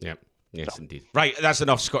all. Yeah. Yes, indeed. Right, that's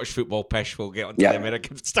enough Scottish football pish. We'll get on to the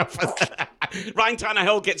American stuff. Ryan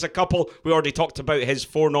Tannehill gets a couple. We already talked about his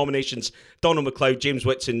 4 nominations. Donald McLeod, James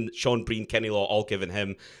Whitson, Sean Breen, Kenny Law, all given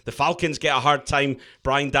him. The Falcons get a hard time.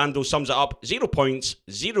 Brian Dando sums it up. 0 points,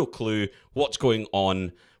 0 clue what's going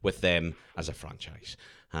on with them as a franchise.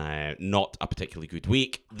 Not a particularly good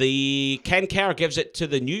week. The Ken Kerr gives it to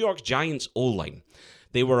the New York Giants O-line.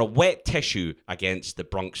 They were a wet tissue against the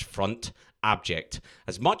Bronx front. Abject.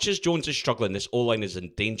 As much as Jones is struggling, this O-line is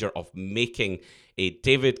in danger of making a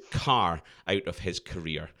David Carr out of his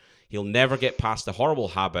career. He'll never get past the horrible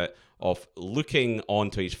habit of looking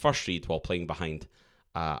onto his first read while playing behind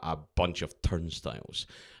a bunch of turnstiles.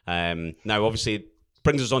 Now, obviously,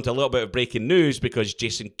 brings us on to a little bit of breaking news because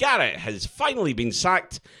Jason Garrett has finally been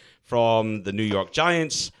sacked from the New York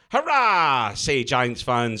Giants. Hurrah, say Giants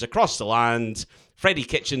fans across the land. Freddie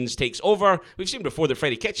Kitchens takes over. We've seen before that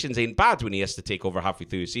Freddie Kitchens ain't bad when he has to take over halfway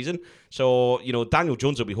through the season. So, Daniel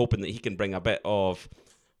Jones will be hoping that he can bring a bit of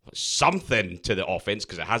something to the offense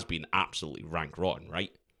because it has been absolutely rank rotten,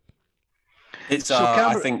 right? It's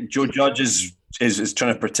I think Joe Judge is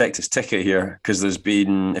trying to protect his ticket here because there's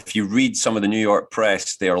been, if you read some of the New York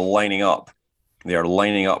press, they are lining up. They are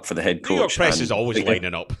lining up for the head coach. New York press is always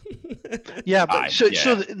lining up. Yeah, but so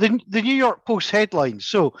the New York Post headline.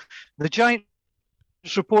 So the Giants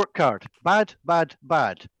report card. Bad, bad,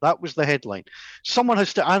 bad. That was the headline. Someone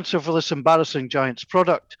has to answer for this embarrassing Giants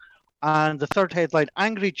product. And the third headline,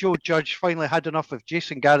 Angry Joe Judge finally had enough of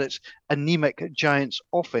Jason Garrett's anemic Giants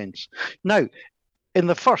offense. Now, in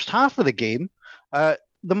the first half of the game, the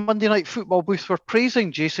Monday Night Football booth were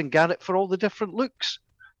praising Jason Garrett for all the different looks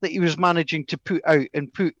that he was managing to put out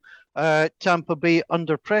and put Tampa Bay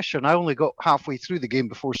under pressure. And I only got halfway through the game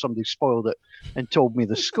before somebody spoiled it and told me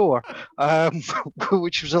the score,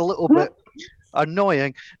 which was a little bit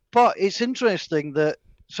annoying. But it's interesting that,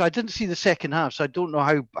 so I didn't see the second half, so I don't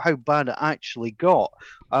know how bad it actually got.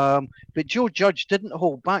 But Joe Judge didn't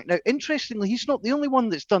hold back. Now, interestingly, he's not the only one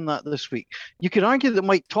that's done that this week. You could argue that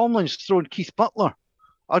Mike Tomlin's thrown Keith Butler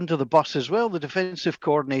under the bus as well, the defensive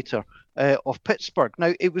coordinator of Pittsburgh.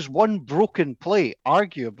 Now, it was one broken play,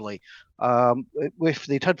 arguably. If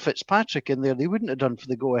they'd had Fitzpatrick in there, they wouldn't have done for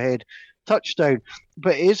the go-ahead touchdown.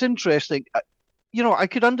 But it is interesting. I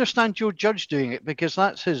could understand Joe Judge doing it because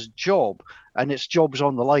that's his job and its job's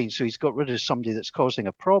on the line. So he's got rid of somebody that's causing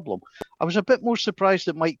a problem. I was a bit more surprised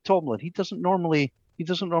at Mike Tomlin. He doesn't normally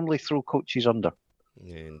throw coaches under.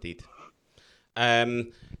 Yeah, indeed.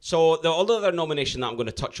 So the other nomination that I'm going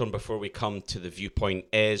to touch on before we come to the viewpoint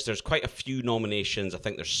is there's quite a few nominations. I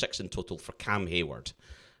think there's 6 in total for Cam Hayward,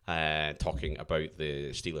 talking about the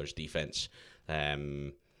Steelers defense.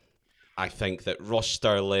 I think that Ross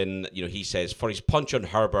Sterling, he says, for his punch on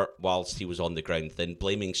Herbert whilst he was on the ground, then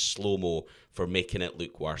blaming Slow-Mo for making it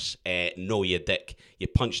look worse. No, you dick. You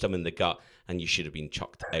punched him in the gut and you should have been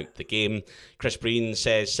chucked out the game. Chris Breen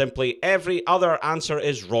says, simply, every other answer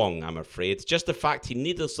is wrong, I'm afraid. Just the fact he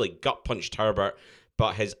needlessly gut-punched Herbert,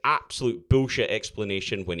 but his absolute bullshit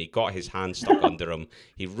explanation when he got his hand stuck under him,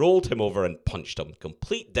 he rolled him over and punched him.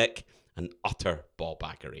 Complete dick. An utter ball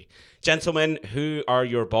baggery. Gentlemen, who are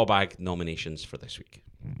your ball bag nominations for this week?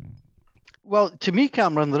 Well, to me,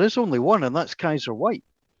 Cameron, there is only one, and that's Kaiser White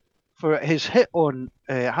for his hit on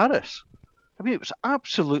Harris. I mean, it was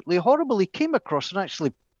absolutely horrible. He came across and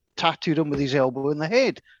actually tattooed him with his elbow in the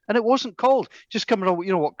head, and it wasn't called. Just coming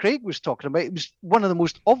on, what Craig was talking about. It was one of the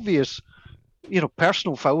most obvious,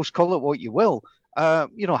 personal fouls. Call it what you will.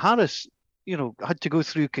 Harris, had to go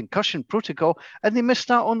through concussion protocol, and they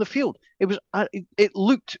missed out on the field. It was, it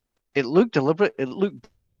looked deliberate. It looked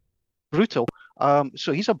brutal.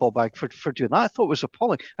 So he's a ball bag for doing that. I thought it was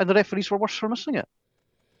appalling, and the referees were worse for missing it.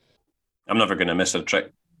 I'm never going to miss a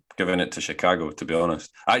trick giving it to Chicago, to be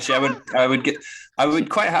honest. Actually, I would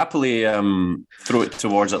quite happily throw it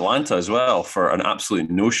towards Atlanta as well for an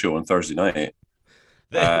absolute no-show on Thursday night.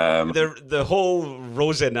 The whole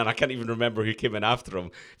Rosen, and I can't even remember who came in after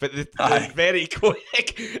him, but the very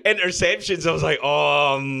quick interceptions, I was like,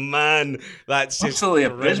 oh man, that's just absolutely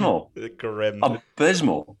abysmal. Grim.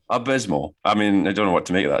 Abysmal. I mean, I don't know what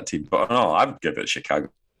to make of that team, but no, I'd give it Chicago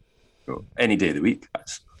any day of the week.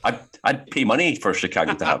 I'd pay money for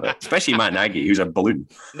Chicago to have it, especially Matt Nagy, who's a balloon.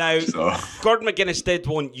 Now, Gordon McGuinness did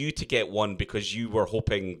want you to get one because you were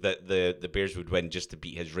hoping that the Bears would win just to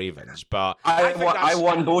beat his Ravens. But I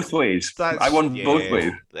won both ways. I won both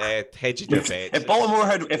ways. Hedging your bets. If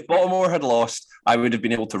Baltimore had lost, I would have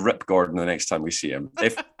been able to rip Gordon the next time we see him.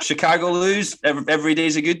 If Chicago lose, every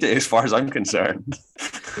day's a good day as far as I'm concerned.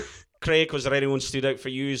 Craig, was there anyone stood out for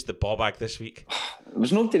you as the ball bag this week? There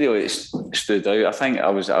was nobody really stood out. I think I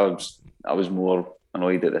was more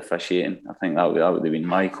annoyed at the officiating. I think that would have been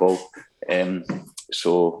my call.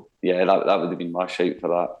 So yeah, that would have been my shout for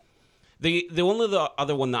that. The only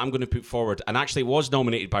other one that I'm going to put forward, and actually was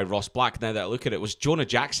nominated by Ross Black, now that I look at it, was Jonah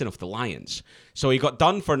Jackson of the Lions. So he got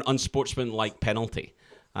done for an unsportsmanlike penalty.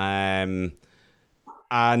 And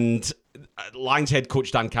Lions head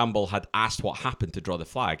coach Dan Campbell had asked what happened to draw the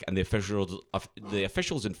flag, and the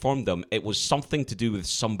officials informed them it was something to do with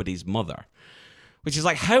somebody's mother. Which is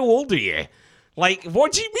like, how old are you? Like,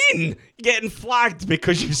 what do you mean getting flagged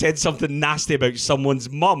because you said something nasty about someone's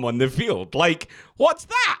mum on the field? Like, what's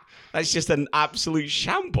that? That's just an absolute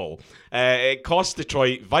shamble. It cost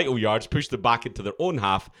Detroit vital yards, pushed them back into their own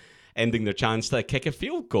half, ending their chance to kick a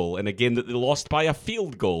field goal in a game that they lost by a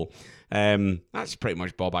field goal. That's pretty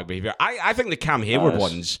much ball bag behavior. I think the Cam Hayward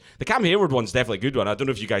one's definitely a good one. I don't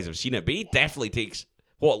know if you guys have seen it, but he definitely takes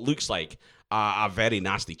what looks like a very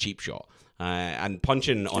nasty cheap shot and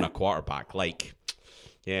punching on a quarterback. Like,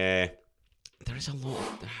 yeah, there is a lot.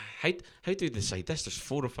 How do we decide this? There's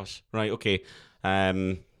 4 of us, right? Okay.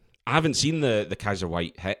 I haven't seen the Kaiser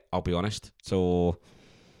White hit, I'll be honest. So.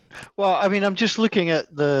 Well, I mean, I'm just looking at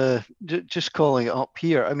just calling it up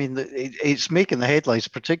here. I mean, it's making the headlines,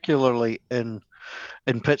 particularly in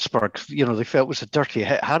Pittsburgh. They felt it was a dirty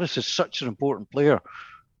hit. Harris is such an important player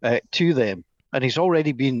to them, and he's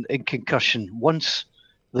already been in concussion once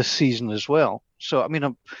this season as well. So, I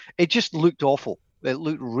mean, it just looked awful. It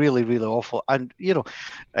looked really, really awful. And,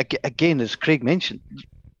 again, as Craig mentioned,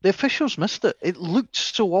 the officials missed it. It looked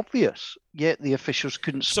so obvious, yet the officials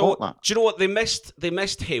couldn't spot that. Do you know what they missed? They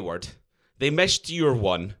missed Hayward. They missed year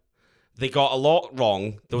one. They got a lot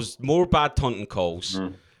wrong. There was more bad taunting calls.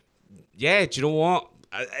 Yeah, do you know what?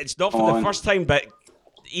 It's not for the first time, but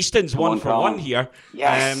Easton's 1-for-1 here.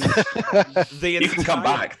 Yes. You can come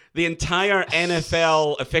back. The entire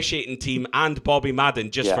NFL officiating team and Bobby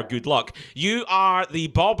Madden, just for good luck. You are the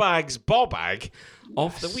Bobag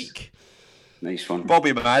of the week. Nice one.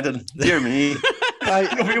 Bobby Madden. Dear me.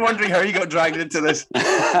 You'll be wondering how you got dragged into this.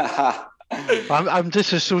 I'm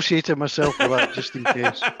disassociating myself with that just in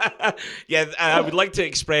case. I would like to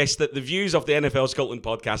express that the views of the NFL Scotland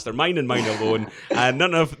podcast are mine and mine alone, and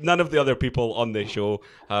none of the other people on this show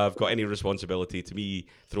have got any responsibility to me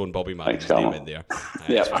throwing Bobby Madden's name in there.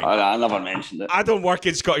 I never mentioned it. I don't work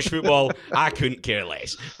in Scottish football. I couldn't care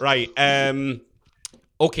less. Right.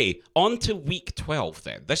 Okay, on to week 12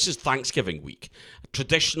 then. This is Thanksgiving week.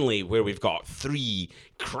 Traditionally, where we've got 3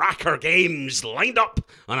 cracker games lined up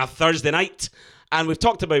on a Thursday night. And we've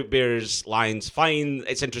talked about Bears, Lions, fine.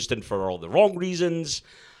 It's interesting for all the wrong reasons.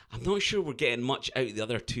 I'm not sure we're getting much out of the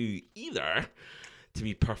other 2 either, to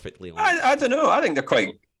be perfectly honest. I don't know. I think they're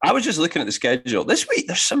quite... I was just looking at the schedule. This week,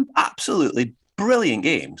 there's some absolutely brilliant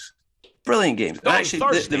games. Brilliant games. Actually,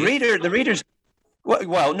 the Raiders...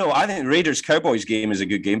 Well, no, I think the Raiders-Cowboys game is a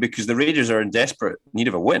good game because the Raiders are in desperate need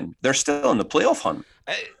of a win. They're still in the playoff hunt,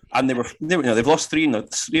 and they've lost 3 in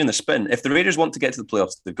the spin. If the Raiders want to get to the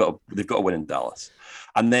playoffs, they've got to win in Dallas.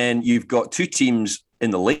 And then you've got 2 teams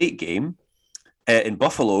in the late game in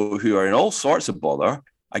Buffalo who are in all sorts of bother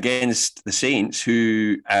against the Saints,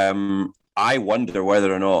 who I wonder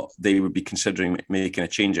whether or not they would be considering making a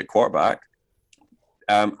change at quarterback.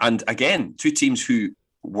 And again, 2 teams who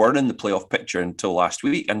were in the playoff picture until last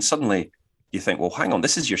week, and suddenly you think, well, hang on,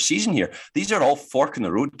 this is your season here. These are all fork in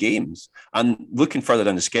the road games, and looking further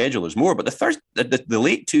down the schedule, there's more. But the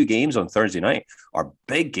late 2 games on Thursday night are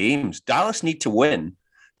big games. Dallas need to win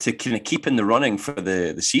to kind of keep in the running for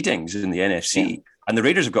the seedings in the NFC, and the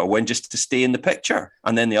Raiders have got to win just to stay in the picture.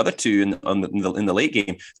 And then the other 2 in the late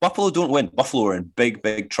game, Buffalo don't win. Buffalo are in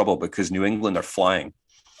big trouble because New England are flying.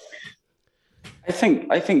 I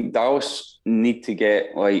think Dallas need to get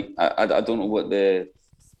I don't know what the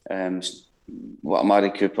what Amari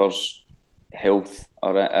Cooper's health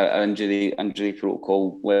or injury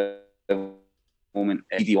protocol at the moment.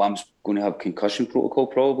 ED Lamb's going to have concussion protocol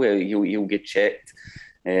probably. He'll get checked.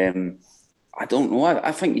 I don't know.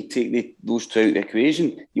 I think you take those 2 out of the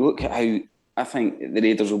equation. You look at how I think the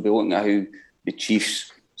Raiders will be looking at how the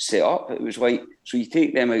Chiefs set up. It was so you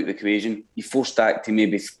take them out of the equation. You force Dak to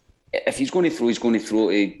maybe. If he's going to throw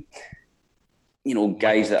to,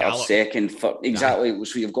 guys that are second. Exactly.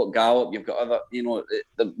 So you've got Gallup, you've got other, you're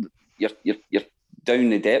down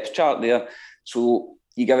the depth chart there. So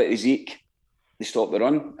you give it to Zeke, they stop the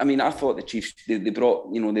run. I mean, I thought the Chiefs, they brought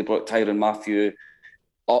Tyrann Mathieu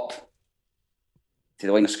up to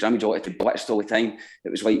the line of scrimmage, all to blitzed all the time.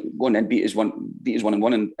 It was like going in, beat his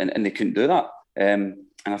 1-on-1, and they couldn't do that. And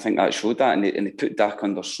I think that showed that, and they put Dak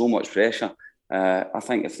under so much pressure. I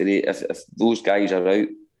think if those guys are out,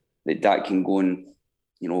 that Dak can go and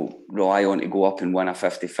rely on to go up and win a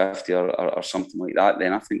 50-50 or something like that,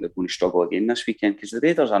 then I think they're going to struggle again this weekend because the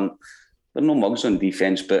Raiders they're no mugs on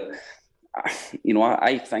defence, but I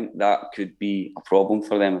think that could be a problem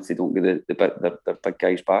for them if they don't get their big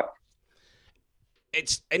guys back.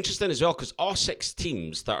 It's interesting as well because all 6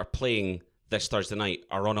 teams that are playing this Thursday night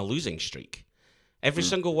are on a losing streak. Every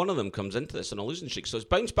single one of them comes into this on a losing streak, so it's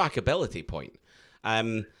bounce back ability point.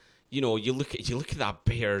 You look at that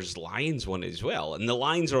Bears Lions one as well, and the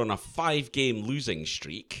Lions are on a 5-game losing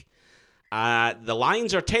streak. The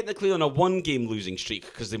Lions are technically on a 1-game losing streak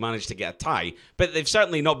because they managed to get a tie, but they've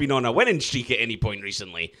certainly not been on a winning streak at any point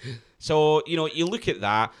recently. So you look at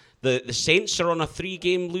that. The Saints are on a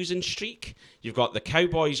 3-game losing streak. You've got the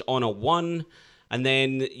Cowboys on a 1. And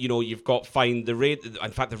then, you've got the Raiders.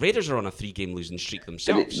 In fact, the Raiders are on a 3-game losing streak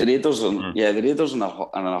themselves. The Raiders are in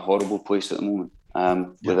a horrible place at the moment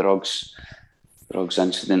with the Ruggs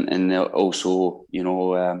incident, and also,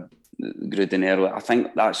 Gruden earlier. I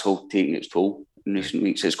think that's all taking its toll in recent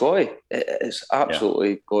weeks. It's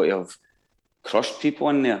absolutely got to have crushed people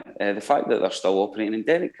in there. The fact that they're still operating, and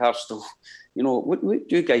Derek Carr still, what do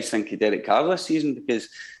you guys think of Derek Carr this season? Because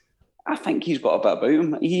I think he's got a bit about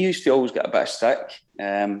him. He used to always get a bit of stick,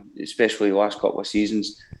 especially the last couple of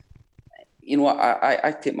seasons. you know,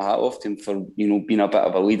 I take my hat off to him for, you know, being a bit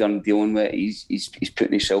of a leader and dealing with it. He's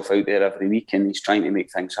putting himself out there every week and he's trying to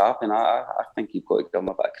make things happen. I think you've got to give him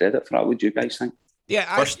a bit of credit for that. What do you guys think?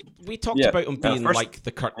 Yeah, we talked about him being like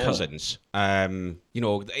the Kirk Cousins. You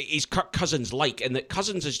know, he's Kirk Cousins-like, and that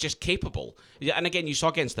Cousins is just capable. And again, you saw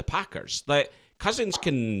against the Packers that Cousins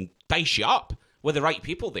can dice you up with the right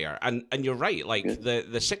people there. And you're right, like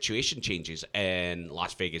the situation changes in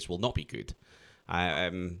Las Vegas will not be good.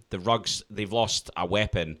 The Rugs, they've lost a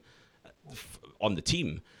weapon on the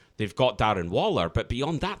team. They've got Darren Waller, but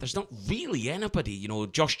beyond that, there's not really anybody. You know,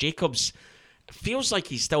 Josh Jacobs feels like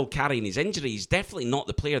he's still carrying his injury. He's definitely not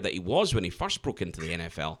the player that he was when he first broke into the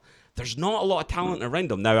NFL. There's not a lot of talent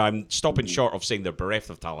around him. Now, I'm stopping short of saying they're bereft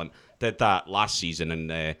of talent. Did that last season, and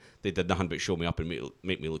they did nothing but show me up and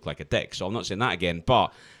make me look like a dick. So I'm not saying that again,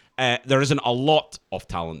 but there isn't a lot of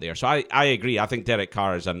talent there. So I agree. I think Derek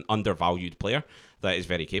Carr is an undervalued player that is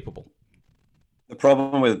very capable. The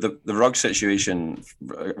problem with the Ruggs situation,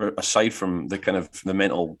 aside from the kind of the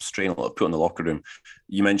mental strain it put on the locker room,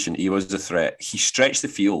 you mentioned he was a threat. He stretched the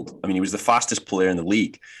field. I mean, he was the fastest player in the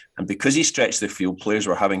league. And because he stretched the field, players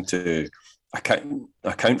were having to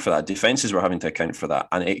account for that. Defenses were having to account for that.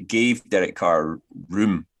 And it gave Derek Carr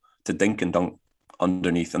room to dink and dunk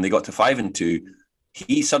underneath. And they got to 5-2.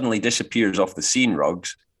 He suddenly disappears off the scene,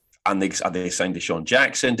 Ruggs. And they signed Deshaun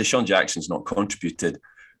Jackson. Deshaun Jackson's not contributed.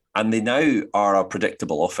 And they now are a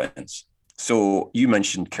predictable offense. So you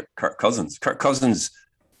mentioned Kirk Cousins. Kirk Cousins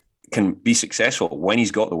can be successful when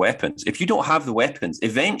he's got the weapons. If you don't have the weapons,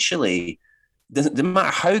 eventually, no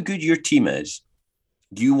matter how good your team is,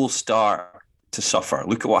 you will start to suffer.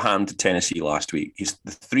 Look at what happened to Tennessee last week.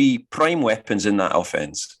 The three prime weapons in that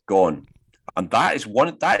offense gone. And that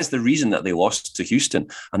is the reason that they lost to Houston.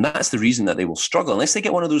 And that's the reason that they will struggle. Unless they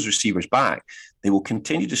get one of those receivers back, they will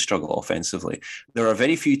continue to struggle offensively. There are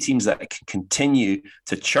very few teams that can continue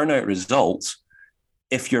to churn out results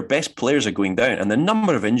if your best players are going down. And the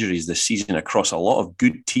number of injuries this season across a lot of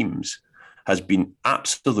good teams has been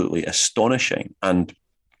absolutely astonishing. And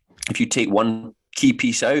if you take one key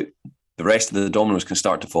piece out, the rest of the dominoes can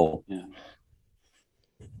start to fall. Yeah.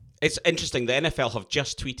 It's interesting. The NFL have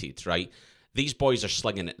just tweeted, right? These boys are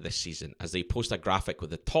slinging it this season as they post a graphic with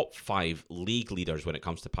the top 5 league leaders when it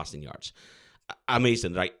comes to passing yards.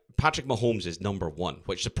 Amazing, right? Patrick Mahomes is number 1,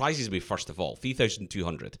 which surprises me, first of all,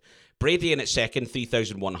 3,200. Brady in at second,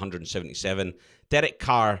 3,177. Derek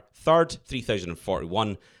Carr, third,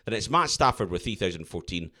 3,041. Then it's Matt Stafford with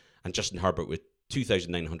 3,014 and Justin Herbert with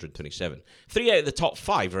 2,927. 3 out of the top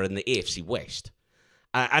 5 are in the AFC West.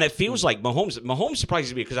 And it feels like Mahomes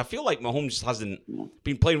surprises me because I feel like Mahomes hasn't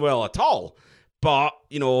been playing well at all. But,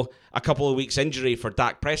 you know, a couple of weeks injury for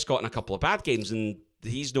Dak Prescott and a couple of bad games, and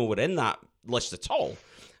he's nowhere in that list at all.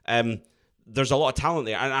 There's a lot of talent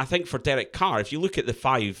there. And I think for Derek Carr, if you look at the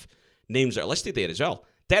 5 names that are listed there as well,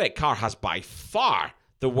 Derek Carr has by far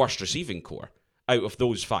the worst receiving core out of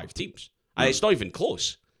those 5 teams. It's not even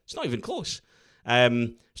close. It's not even close.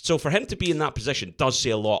 So for him to be in that position does say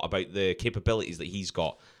a lot about the capabilities that he's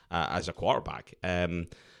got as a quarterback. And,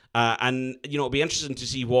 you know, it'll be interesting to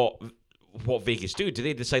see what Vegas do. Do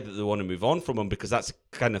they decide that they want to move on from him? Because that's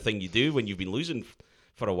the kind of thing you do when you've been losing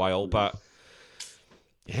for a while. But,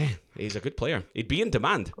 yeah, he's a good player. He'd be in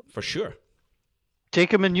demand, for sure.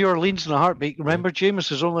 Take him in New Orleans in a heartbeat. Remember,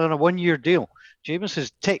 Jameis is only on a 1-year deal.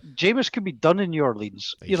 Jameis could be done in New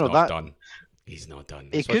Orleans. He's not done. He's not done.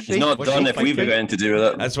 It could be. He's not done if we've got anything to do with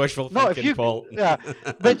it. That's wishful thinking, Paul. Yeah,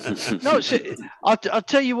 but no. I'll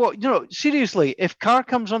tell you what. You know, seriously, if Carr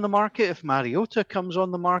comes on the market, if Mariota comes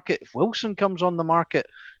on the market, if Wilson comes on the market,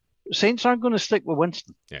 Saints aren't going to stick with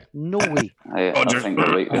Winston. Yeah. No way. I think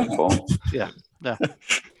you're right there, Paul. Yeah.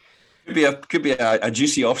 Could be a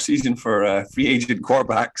juicy off season for free agent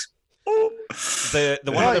quarterbacks. The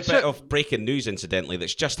one other bit of breaking news, incidentally,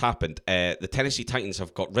 that's just happened. The Tennessee Titans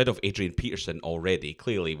have got rid of Adrian Peterson already.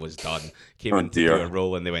 Clearly was done. Came in to do a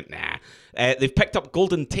role and they went, nah. They've picked up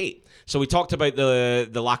Golden Tate. So we talked about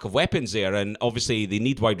the lack of weapons there, and obviously they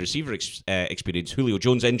need wide receiver experience. Julio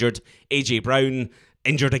Jones injured. A.J. Brown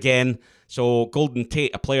injured again. So Golden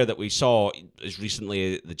Tate, a player that we saw as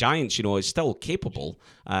recently the Giants, you know, is still capable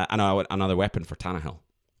and another weapon for Tannehill.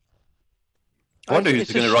 I wonder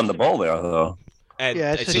who's going to run the ball there, though.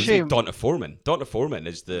 It's it a seems shame. like Donta Foreman. Donta Foreman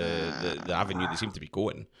is the avenue they seem to be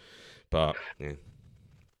going. But, yeah.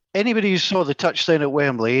 Anybody who saw the touchdown at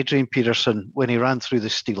Wembley, Adrian Peterson, when he ran through the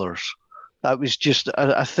Steelers, that was just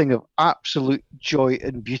a thing of absolute joy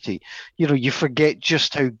and beauty. You know, you forget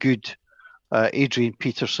just how good Adrian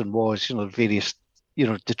Peterson was, you know, various, you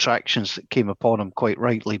know, detractions that came upon him quite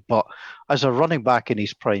rightly. But as a running back in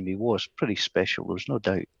his prime, he was pretty special. There's no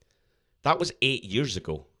doubt. That was 8 years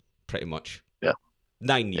ago, pretty much. Yeah.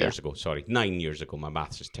 9 years ago, sorry. 9 years ago. My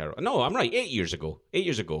maths is terrible. No, I'm right. 8 years ago. 8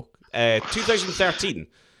 years ago. 2013.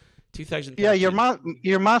 2013. Yeah,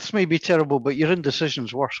 your maths may be terrible, but your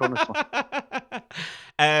indecision's worse, honestly.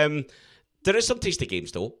 There is some tasty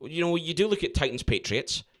games, though. You know, you do look at Titans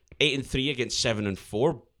Patriots, 8-3 against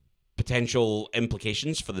 7-4. Potential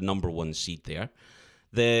implications for the number 1 seed there.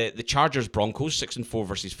 The Chargers Broncos 6-4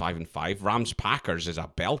 versus 5-5. Rams Packers is a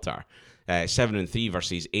belter. 7-3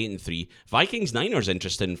 versus 8-3. Vikings Niners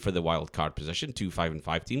interesting for the wild card position. 2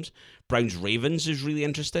 5-5 teams. Browns Ravens is really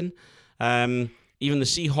interesting. Even the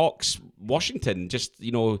Seahawks Washington, just,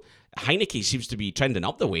 you know, Heineke seems to be trending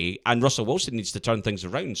up the way, and Russell Wilson needs to turn things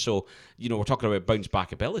around. So, you know, we're talking about bounce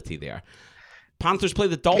back ability there. Panthers play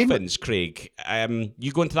the Dolphins, Craig.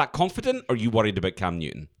 You go into that confident, or are you worried about Cam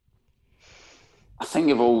Newton? I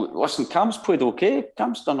think listen, Cam's played okay.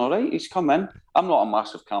 Cam's done all right. He's come in. I'm not a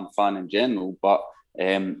massive Cam fan in general, but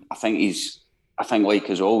I think like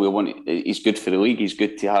us all, he's good for the league. He's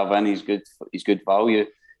good to have in. He's good value.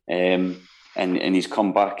 And he's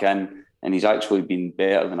come back in, and he's actually been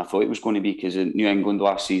better than I thought he was going to be, because in New England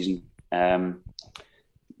last season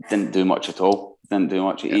didn't do much at all. Didn't do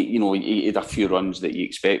much. Yeah. He had a few runs that you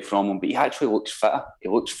expect from him, but he actually looks fitter. He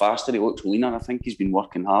looks faster. He looks leaner. I think he's been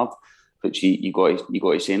working hard, which you got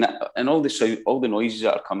to say. And all the noises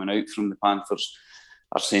that are coming out from the Panthers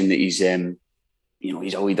are saying that he's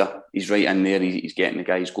he's a leader. He's right in there. He's getting the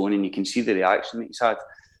guys going, and you can see the reaction that he's had.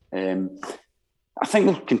 I think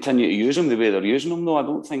they'll continue to use him the way they're using him, though. I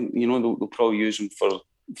don't think they'll probably use him for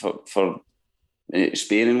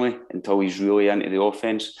sparingly until he's really into the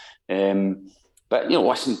offense. But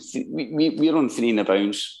listen, we're on 3 in the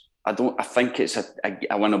Browns. I think it's a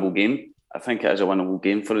winnable game. I think it is a winnable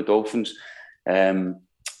game for the Dolphins.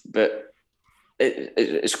 But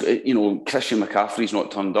it's Christian McCaffrey's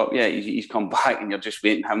not turned up yet. He's come back, and you're just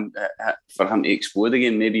waiting for him to explode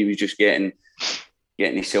again. Maybe he was just getting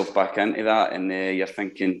himself back into that, and you're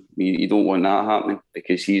thinking you don't want that happening,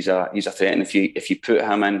 because he's a threat. And if you put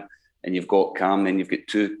him in and you've got Cam, then you've got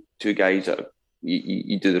two guys that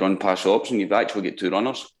you do the run pass option. You've actually got 2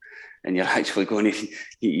 runners, and you're actually going to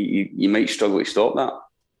you might struggle to stop that.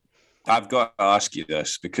 I've got to ask you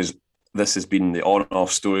this, because this has been the on-off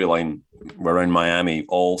storyline around Miami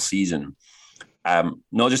all season.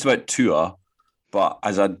 Not just about Tua, but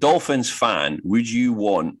as a Dolphins fan, would you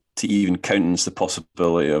want to even countenance the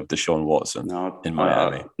possibility of Deshaun Watson in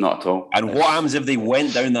Miami? Not at all. And what happens if they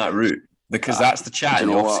went down that route? Because that's the chat in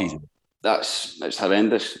the off-season. It's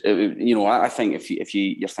horrendous. I think if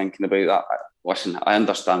you're thinking about that, listen, I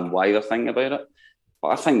understand why they're thinking about it, but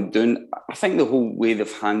I think the whole way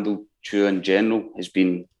they've handled Tua in general has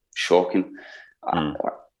been shocking.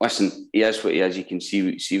 Listen, he is what he is. You can see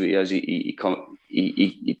what he is.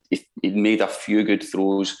 He made a few good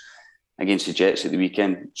throws against the Jets at the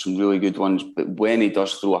weekend, some really good ones. But when he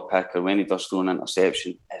does throw a pick, or when he does throw an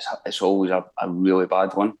interception, it's always a really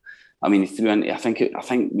bad one. I mean, he threw in. I think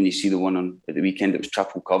when you see the one at the weekend, it was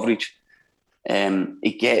triple coverage.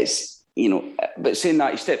 He gets, but saying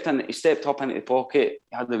that, he stepped up into the pocket,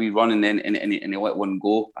 he had a wee run, and then and he let one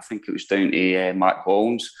go. I think it was down to Mac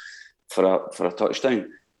Hollins for a touchdown.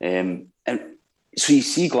 And so you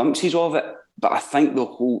see glimpses of it, but I think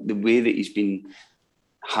the way that he's been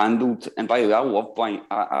handled. And by the way, I love Brian.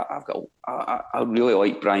 I really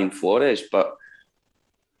like Brian Flores, but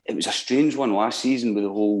it was a strange one last season with the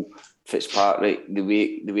whole Fitzpatrick, the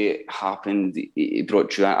way it happened. He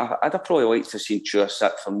brought Tua. I'd have probably liked to have seen Tua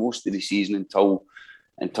sit for most of the season until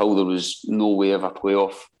there was no way of a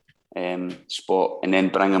playoff spot, and then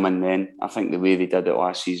bring him in. Then I think the way they did it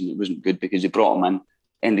last season, it wasn't good, because they brought him in,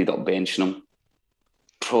 ended up benching him.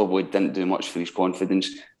 Probably didn't do much for his confidence,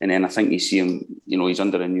 and then I think you see him. He's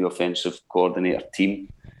under a new offensive coordinator team.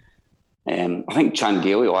 I think Chan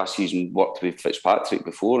Gailey last season worked with Fitzpatrick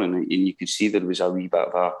before, and you could see there was a wee bit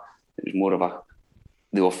of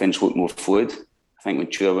the offense looked more fluid. I think when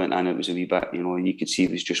Tua went in, it was a wee bit, you could see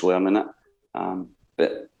he was just learning it.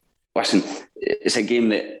 But listen, it's a game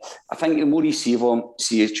that I think the more you see of him,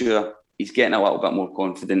 Tua, he's getting a little bit more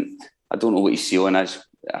confident. I don't know what his ceiling is.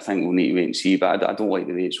 I think we'll need to wait and see, but I don't like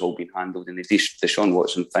the way it's all been handled. And the Deshaun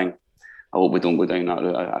Watson thing, I hope we don't go down that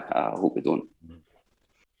route. I hope we don't.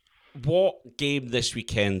 What game this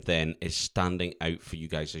weekend then is standing out for you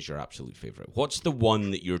guys as your absolute favourite? What's the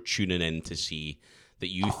one that you're tuning in to see that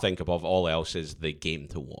you think above all else is the game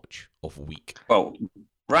to watch of a week? Well,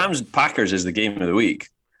 Rams-Packers is the game of the week,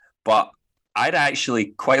 but I'd actually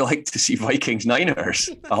quite like to see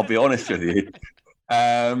Vikings-Niners, I'll be honest with you.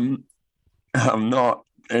 I'm not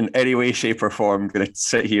in any way, shape or form going to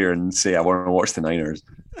sit here and say I want to watch the Niners.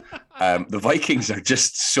 The Vikings are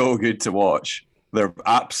just so good to watch. They're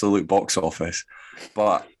absolute box office,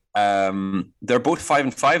 but they're both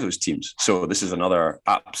 5-5. Those teams. So this is another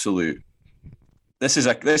absolute. This is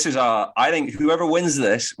a. I think whoever wins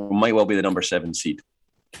this might well be the number 7 seed,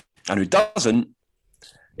 and who doesn't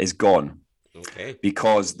is gone. Okay.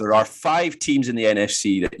 Because there are 5 teams in the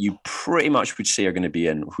NFC that you pretty much would say are going to be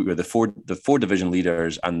in, who are the four division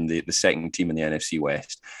leaders and the second team in the NFC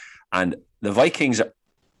West. And the Vikings,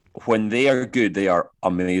 when they are good, they are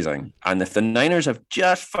amazing. And if the Niners have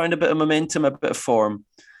just found a bit of momentum, a bit of form,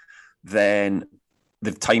 then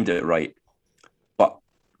they've timed it right. But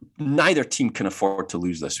neither team can afford to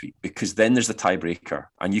lose this week, because then there's the tiebreaker.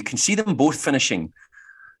 And you can see them both finishing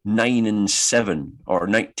 9-7 or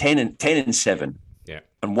 10-7. Yeah.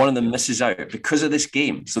 And one of them misses out because of this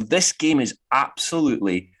game. So this game is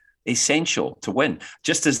absolutely essential to win,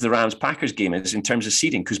 just as the Rams-Packers game is in terms of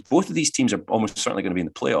seeding, because both of these teams are almost certainly going to be in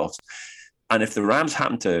the playoffs. And if the Rams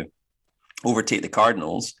happen to overtake the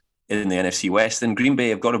Cardinals in the NFC West, then Green Bay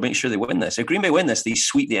have got to make sure they win this. If Green Bay win this, they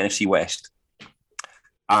sweep the NFC West.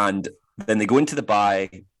 And then they go into the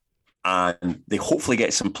bye, and they hopefully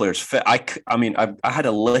get some players fit. I mean, I had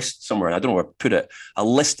a list somewhere, and I don't know where I put it, a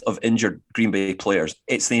list of injured Green Bay players.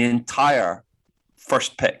 It's the entire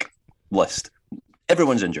first pick list.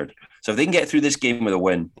 Everyone's injured. So if they can get through this game with a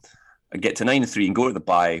win and get to 9-3 and go to the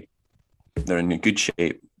bye, they're in good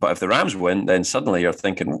shape. But if the Rams win, then suddenly you're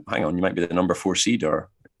thinking, hang on, you might be the number 4 seed, or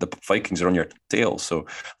the Vikings are on your tail. So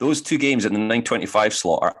those 2 games in the 9:25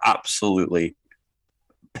 slot are absolutely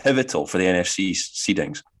pivotal for the NFC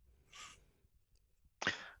seedings.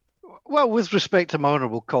 Well, with respect to my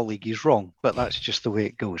honourable colleague, he's wrong, but that's just the way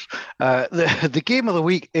it goes. The game of the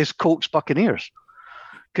week is Colts-Buccaneers,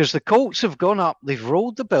 because the Colts have gone up. They've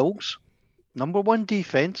rolled the Bills, number 1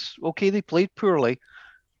 defence. Okay, they played poorly.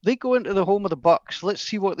 They go into the home of the Bucs. Let's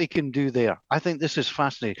see what they can do there. I think this is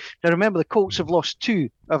fascinating. Now, remember, the Colts have lost 2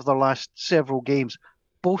 of their last several games,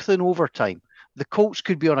 both in overtime. The Colts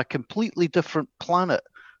could be on a completely different planet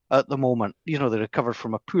at the moment. You know, they recovered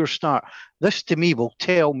from a poor start. This, to me, will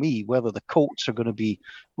tell me whether the Colts are going to be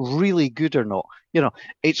really good or not. You know,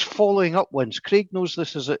 it's following up wins. Craig knows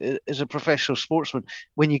this as a professional sportsman.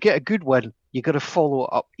 When you get a good win, you got to follow it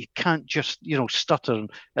up. You can't just, stutter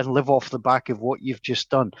and live off the back of what you've just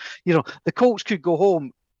done. You know, the Colts could go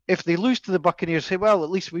home. If they lose to the Buccaneers, say, well, at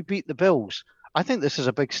least we beat the Bills. I think this is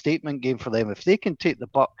a big statement game for them. If they can take the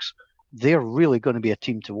Bucs, they're really going to be a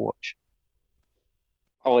team to watch.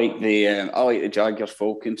 I like the Jaguars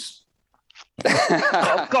Falcons.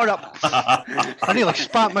 Oh, God, I nearly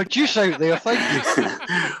spat my juice out there. Thank you.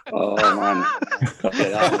 Oh man,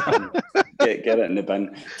 get it in the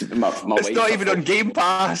bin. My it's not even on Game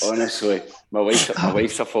Pass. Honestly, my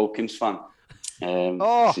wife's a Falcons fan.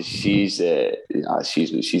 So she's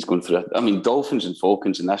going through it. I mean, Dolphins and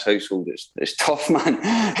Falcons in this household is tough, man.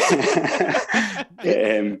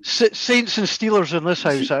 Saints and Steelers in this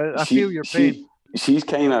house. I feel your pain. She's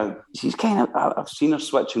kind of. I've seen her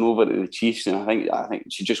switching over to the Chiefs, and I think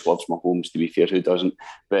she just loves Mahomes. To be fair, who doesn't?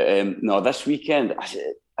 But no, this weekend,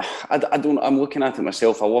 I don't. I'm looking at it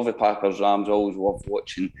myself. I love the Packers Rams. I always love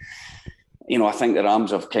watching. I think the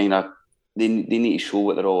Rams have kind of. They need to show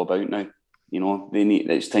what they're all about now.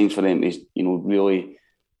 It's time for them to. Really,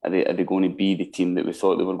 are they going to be the team that we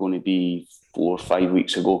thought they were going to be 4 or 5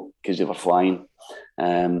 weeks ago, because they were flying?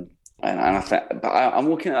 And I think, but I'm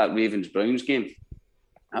looking at that Ravens-Browns game.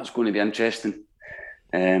 That's going to be interesting.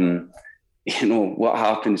 What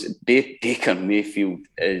happens? Baker Mayfield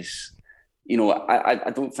is,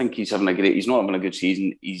 I don't think he's having he's not having a good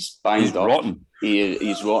season. He's banged up. Rotten.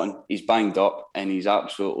 He's rotten. He's banged up, and he's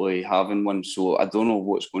absolutely having one. So I don't know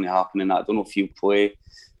what's going to happen in that. I don't know if he'll play.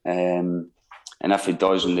 And if he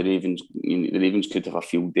does, and the Ravens could have a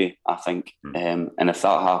field day, I think. And if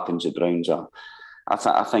that happens, the Browns are.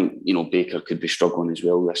 I think Baker could be struggling as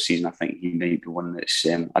well this season. I think he might be one that's.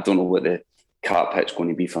 I don't know what the cap hit's going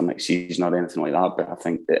to be for next season or anything like that, but I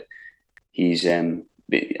think that he's.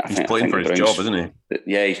 He's playing for his job, isn't he?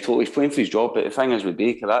 Yeah, he's playing for his job. But the thing is with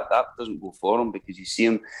Baker, that doesn't go for him, because you see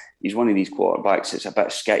him. He's one of these quarterbacks that's a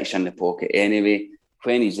bit skittish in the pocket anyway.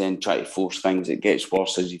 When he's then trying to force things, it gets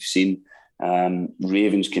worse, as you've seen.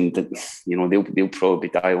 Ravens can, they'll probably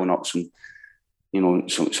be dialing up some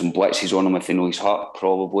blitzes on him if they know he's hurt,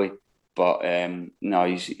 probably. But no,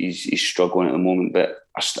 he's struggling at the moment. But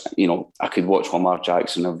I could watch Lamar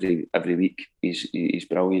Jackson every week. He's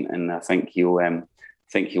brilliant, and I think he'll go and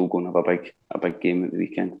have a big game at the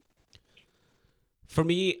weekend. For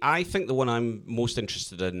me, I think the one I'm most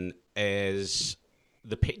interested in is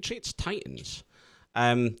the Patriots Titans.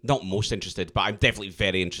 Not most interested, but I'm definitely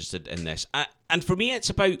very interested in this. And for me, it's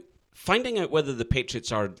about finding out whether the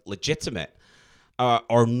Patriots are legitimate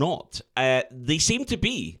or not. They seem to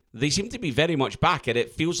be. They seem to be very much back, and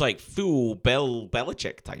it feels like full Bill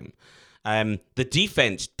Belichick time. The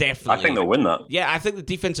defense definitely. I think they'll win that. Yeah, I think the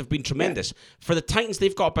defense have been tremendous. For the Titans,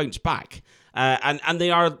 they've got to bounce back, and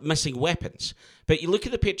they are missing weapons. But you look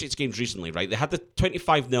at the Patriots games recently, right? They had the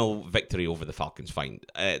 25-0 victory over the Falcons, fine.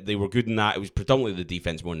 They were good in that. It was predominantly the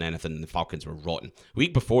defense more than anything, and the Falcons were rotten.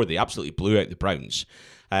 Week before, they absolutely blew out the Browns.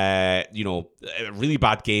 A really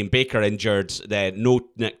bad game. Baker injured, no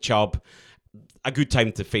Nick Chubb. A good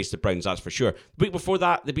time to face the Browns, that's for sure. The week before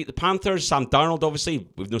that, they beat the Panthers. Sam Darnold, obviously,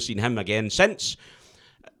 we've not seen him again since.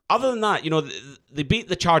 Other than that, they beat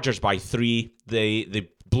the Chargers by 3. They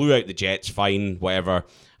blew out the Jets, fine, whatever.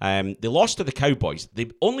 They lost to the Cowboys. They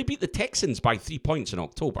only beat the Texans by 3 points in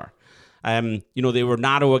October. They were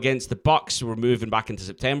narrow against the Bucks. We're moving back into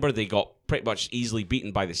September. They got pretty much easily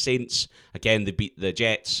beaten by the Saints. Again, they beat the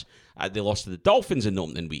Jets. They lost to the Dolphins in the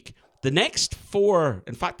opening week. The next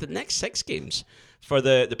 6 games for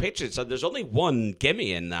the Patriots, and there's only one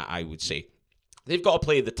gimme in that, I would say. They've got to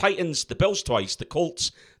play the Titans, the Bills twice, the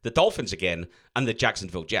Colts, the Dolphins again, and the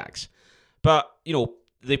Jacksonville Jags. But,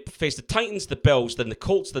 they face the Titans, the Bills, then the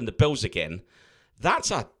Colts, then the Bills again. That's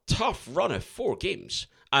a tough run of 4 games.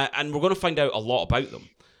 And we're going to find out a lot about them.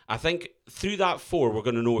 I think through that 4, we're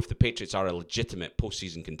going to know if the Patriots are a legitimate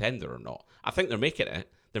postseason contender or not. I think they're making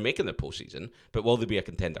it. They're making the postseason, but will they be a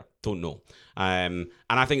contender? Don't know. And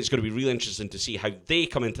I think it's going to be really interesting to see how they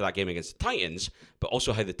come into that game against the Titans, but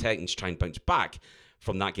also how the Titans try and bounce back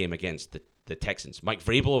from that game against the Texans. Mike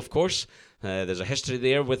Vrabel, of course. There's a history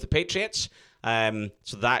there with the Patriots.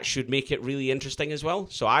 So that should make it really interesting as well.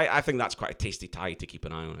 So I think that's quite a tasty tie to keep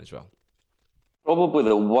an eye on as well. Probably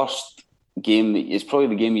the worst game. It's probably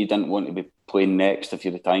the game you didn't want to be playing next if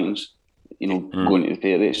you're the Titans. Going to the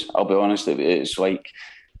Patriots. I'll be honest, it's like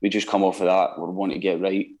we just come off of that. We want to get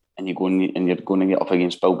right, and you're going to get up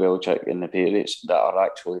against Bill Belichick and the Patriots that are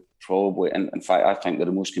actually probably, and in fact, I think they're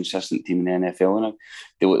the most consistent team in the NFL now.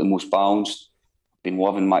 They look the most balanced. Been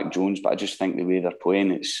loving Mac Jones, but I just think the way they're playing,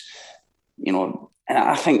 it's and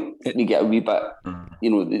I think they get a wee bit.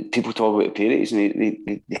 People talk about the Patriots, and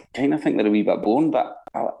they kind of think they're a wee bit boring, but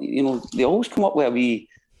they always come up with a wee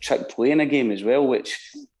trick play in a game as well,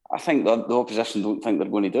 which I think the opposition don't think they're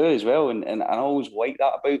going to do as well, and I always like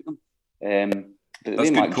that about them. That's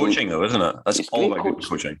good coaching, though, isn't it? That's all about good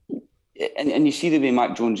coaching. And you see the way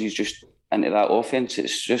Mac Jones is just into that offense.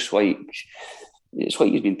 It's just like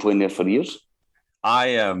he's been playing there for years.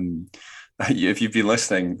 If you've been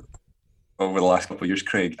listening over the last couple of years,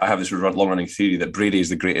 Craig, I have this long-running theory that Brady is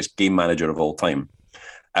the greatest game manager of all time.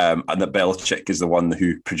 And that Belichick is the one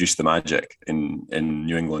who produced the magic in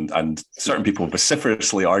New England. And certain people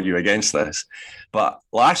vociferously argue against this. But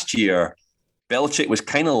last year, Belichick was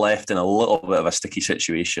kind of left in a little bit of a sticky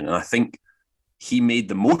situation. And I think he made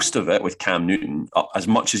the most of it with Cam Newton as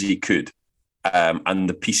much as he could, and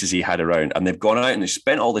the pieces he had around. And they've gone out and they've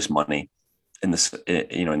spent all this money in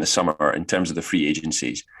the summer in terms of the free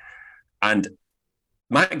agencies. And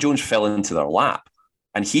Mac Jones fell into their lap.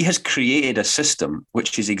 And he has created a system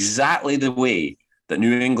which is exactly the way that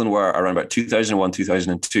New England were around about 2001,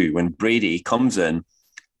 2002, when Brady comes in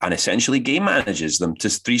and essentially game manages them to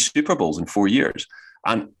 3 Super Bowls in 4 years.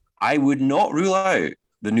 And I would not rule out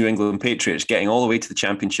the New England Patriots getting all the way to the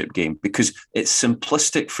championship game because it's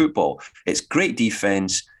simplistic football. It's great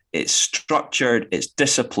defense. It's structured. It's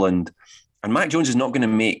disciplined. And Mac Jones is not going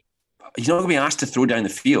to he's not going to be asked to throw down the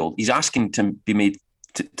field. He's asking to be made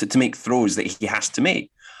to make throws that he has to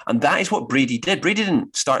make. And that is what Brady did. Brady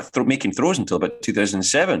didn't start making throws until about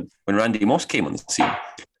 2007 when Randy Moss came on the scene.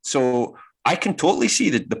 So I can totally see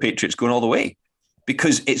the Patriots going all the way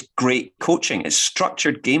because it's great coaching. It's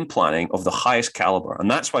structured game planning of the highest caliber.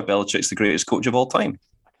 And that's why Belichick's the greatest coach of all time.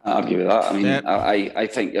 I argue with that. I mean, I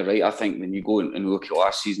think you're right. I think when you go and look at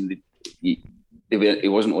last season, he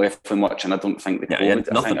wasn't left for much, and I don't think I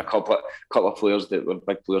think a couple of players that were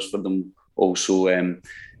big players for them also,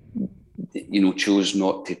 chose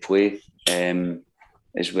not to play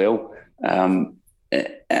as well. And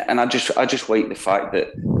I just like the fact that,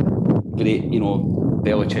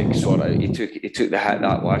 Belichick he took the hit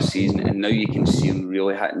that last season, and now you can see him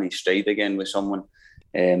really hitting his stride again with someone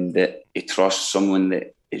that he trusts, someone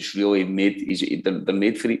that is really made. They're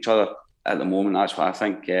made for each other at the moment. That's what I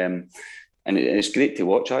think. And it's great to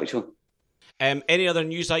watch, actually. Any other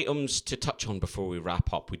news items to touch on before we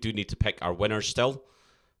wrap up? We do need to pick our winners still.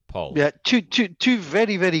 Paul. Yeah, two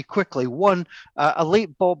very, very quickly. One, a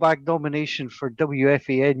late ball bag nomination for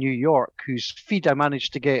WFAN New York, whose feed I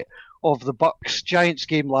managed to get of the Bucks Giants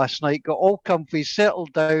game last night. Got all comfy,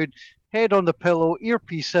 settled down, head on the pillow,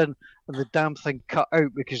 earpiece in, and the damn thing cut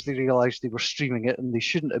out because they realised they were streaming it and they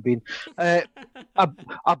shouldn't have been. A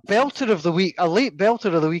belter of the week, a late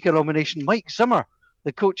belter of the week, a nomination, Mike Zimmer,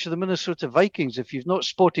 the coach of the Minnesota Vikings. If you've not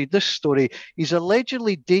spotted this story, he's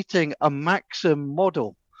allegedly dating a Maxim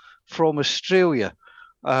model from Australia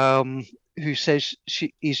who says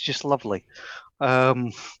he's just lovely.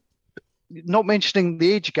 Not mentioning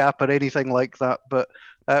the age gap or anything like that, but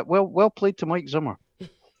well played to Mike Zimmer.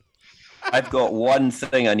 I've got one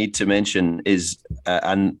thing I need to mention is,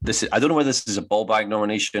 and this is, I don't know whether this is a ball bag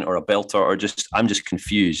nomination or a belter or I'm just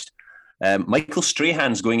confused. Michael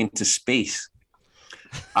Strahan's going into space.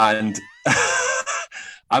 And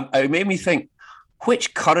it made me think,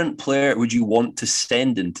 which current player would you want to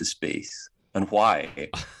send into space and why?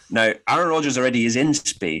 Now, Aaron Rodgers already is in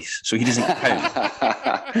space, so he doesn't count.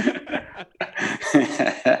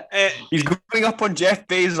 He's going up on Jeff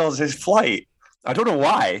Bezos' flight. I don't know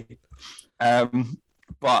why.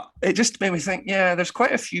 But it just made me think, yeah, there's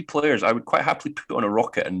quite a few players I would quite happily put on a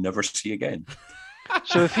rocket and never see again.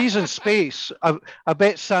 So if he's in space, I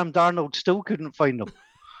bet Sam Darnold still couldn't find him.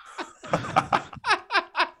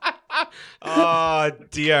 Oh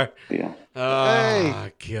dear. Yeah. Oh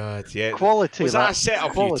hey. God. Yeah. Quality. Was that a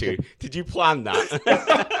setup, you two? Did you plan that?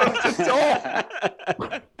 Do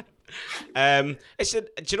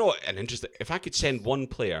you know what? An interesting. If I could send one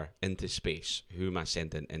player into space, who am I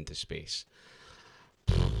sending into space?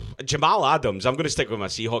 Jamal Adams. I'm going to stick with my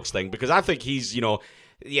Seahawks thing because I think he's,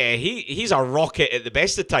 he's a rocket at the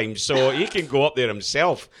best of times, so he can go up there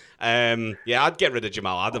himself. I'd get rid of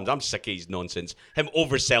Jamal Adams. I'm sick of his nonsense. Him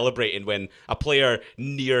over-celebrating when a player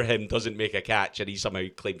near him doesn't make a catch and he somehow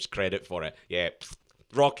claims credit for it. Yeah,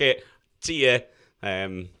 rocket, see ya.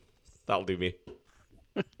 That'll do me.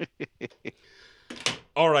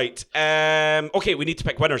 All right. Okay, we need to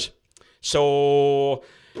pick winners. So...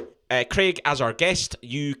 Craig, as our guest,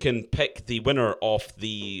 you can pick the winner of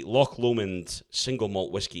the Loch Lomond single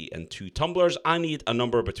malt whiskey in 2 tumblers. I need a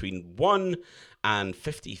number between 1 and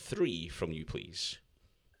 53 from you, please.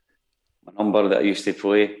 My number that I used to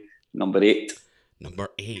play, number 8. Number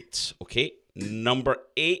 8, okay. Number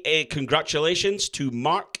 8, congratulations to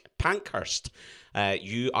Mark Pankhurst.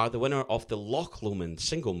 You are the winner of the Loch Lomond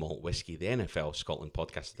single malt whiskey, the NFL Scotland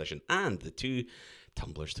podcast edition, and the 2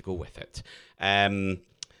 tumblers to go with it.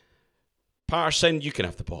 Parson, you can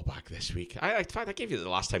have the ball back this week. In fact, I gave you it the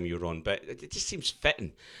last time you were on, but it just seems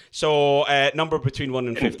fitting. So, number between 1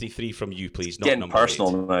 and 53 from you, please. Not getting number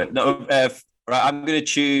personal now. No, right, I'm going to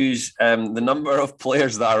choose the number of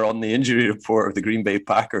players that are on the injury report of the Green Bay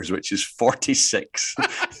Packers, which is 46.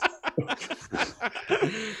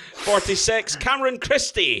 46, Cameron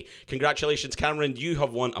Christie. Congratulations, Cameron. You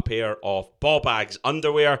have won a pair of Ball Bags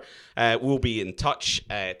underwear. We'll be in touch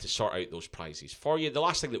to sort out those prizes for you. The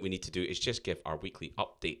last thing that we need to do is just give our weekly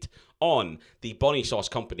update on the Bonnie Sauce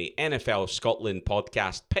Company NFL Scotland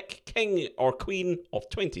podcast Pick King or Queen of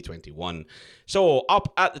 2021. So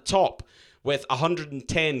up at the top, with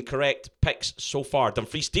 110 correct picks so far,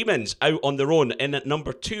 Dumfries Demons out on their own in at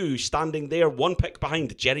number 2, standing there 1 pick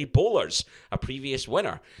behind Jerry Bowlers, a previous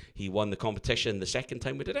winner. He won the competition the second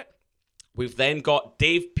time we did it. We've then got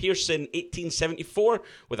Dave Pearson, 1874,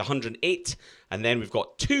 with 108. And then we've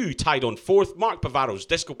got 2 tied on 4th, Mark Bavaro's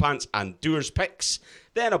Disco Pants and Doers picks.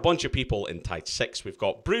 Then a bunch of people in tied 6. We've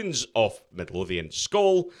got Bruins of Midlothian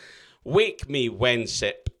Skull, Wake Me When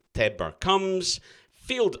September Comes,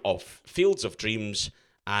 Fields of Dreams,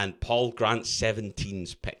 and Paul Grant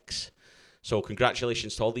 17's picks. So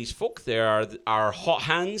congratulations to all these folk. There are our hot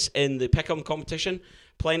hands in the Pick'em competition.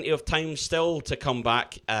 Plenty of time still to come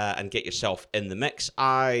back and get yourself in the mix.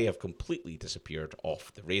 I have completely disappeared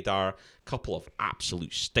off the radar. Couple of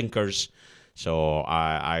absolute stinkers. So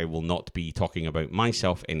I will not be talking about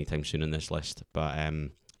myself anytime soon in this list. But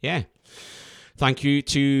yeah, thank you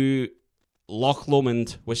to Loch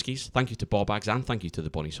Lomond Whiskies, thank you to Ball Bags, and thank you to the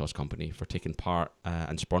Bonnie Sauce Company for taking part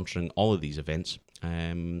and sponsoring all of these events.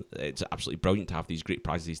 It's absolutely brilliant to have these great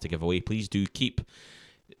prizes to give away. Please do keep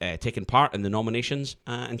taking part in the nominations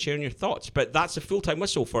and sharing your thoughts. But that's a full-time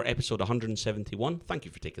whistle for episode 171. Thank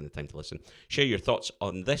you for taking the time to listen. Share your thoughts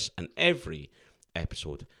on this and every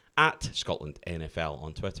episode at Scotland NFL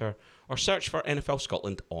on Twitter, or search for NFL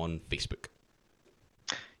Scotland on Facebook.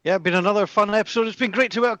 Yeah, it's been another fun episode. It's been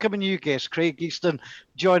great to welcome a new guest. Craig Easton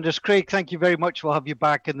joined us. Craig, thank you very much. We'll have you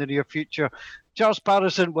back in the near future. Charles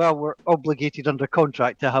Patterson, well, we're obligated under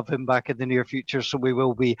contract to have him back in the near future, so we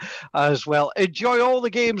will be as well. Enjoy all the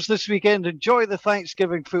games this weekend. Enjoy the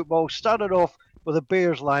Thanksgiving football. Started off with the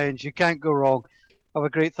Bears-Lions. You can't go wrong. Have a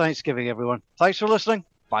great Thanksgiving, everyone. Thanks for listening.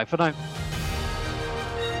 Bye for now.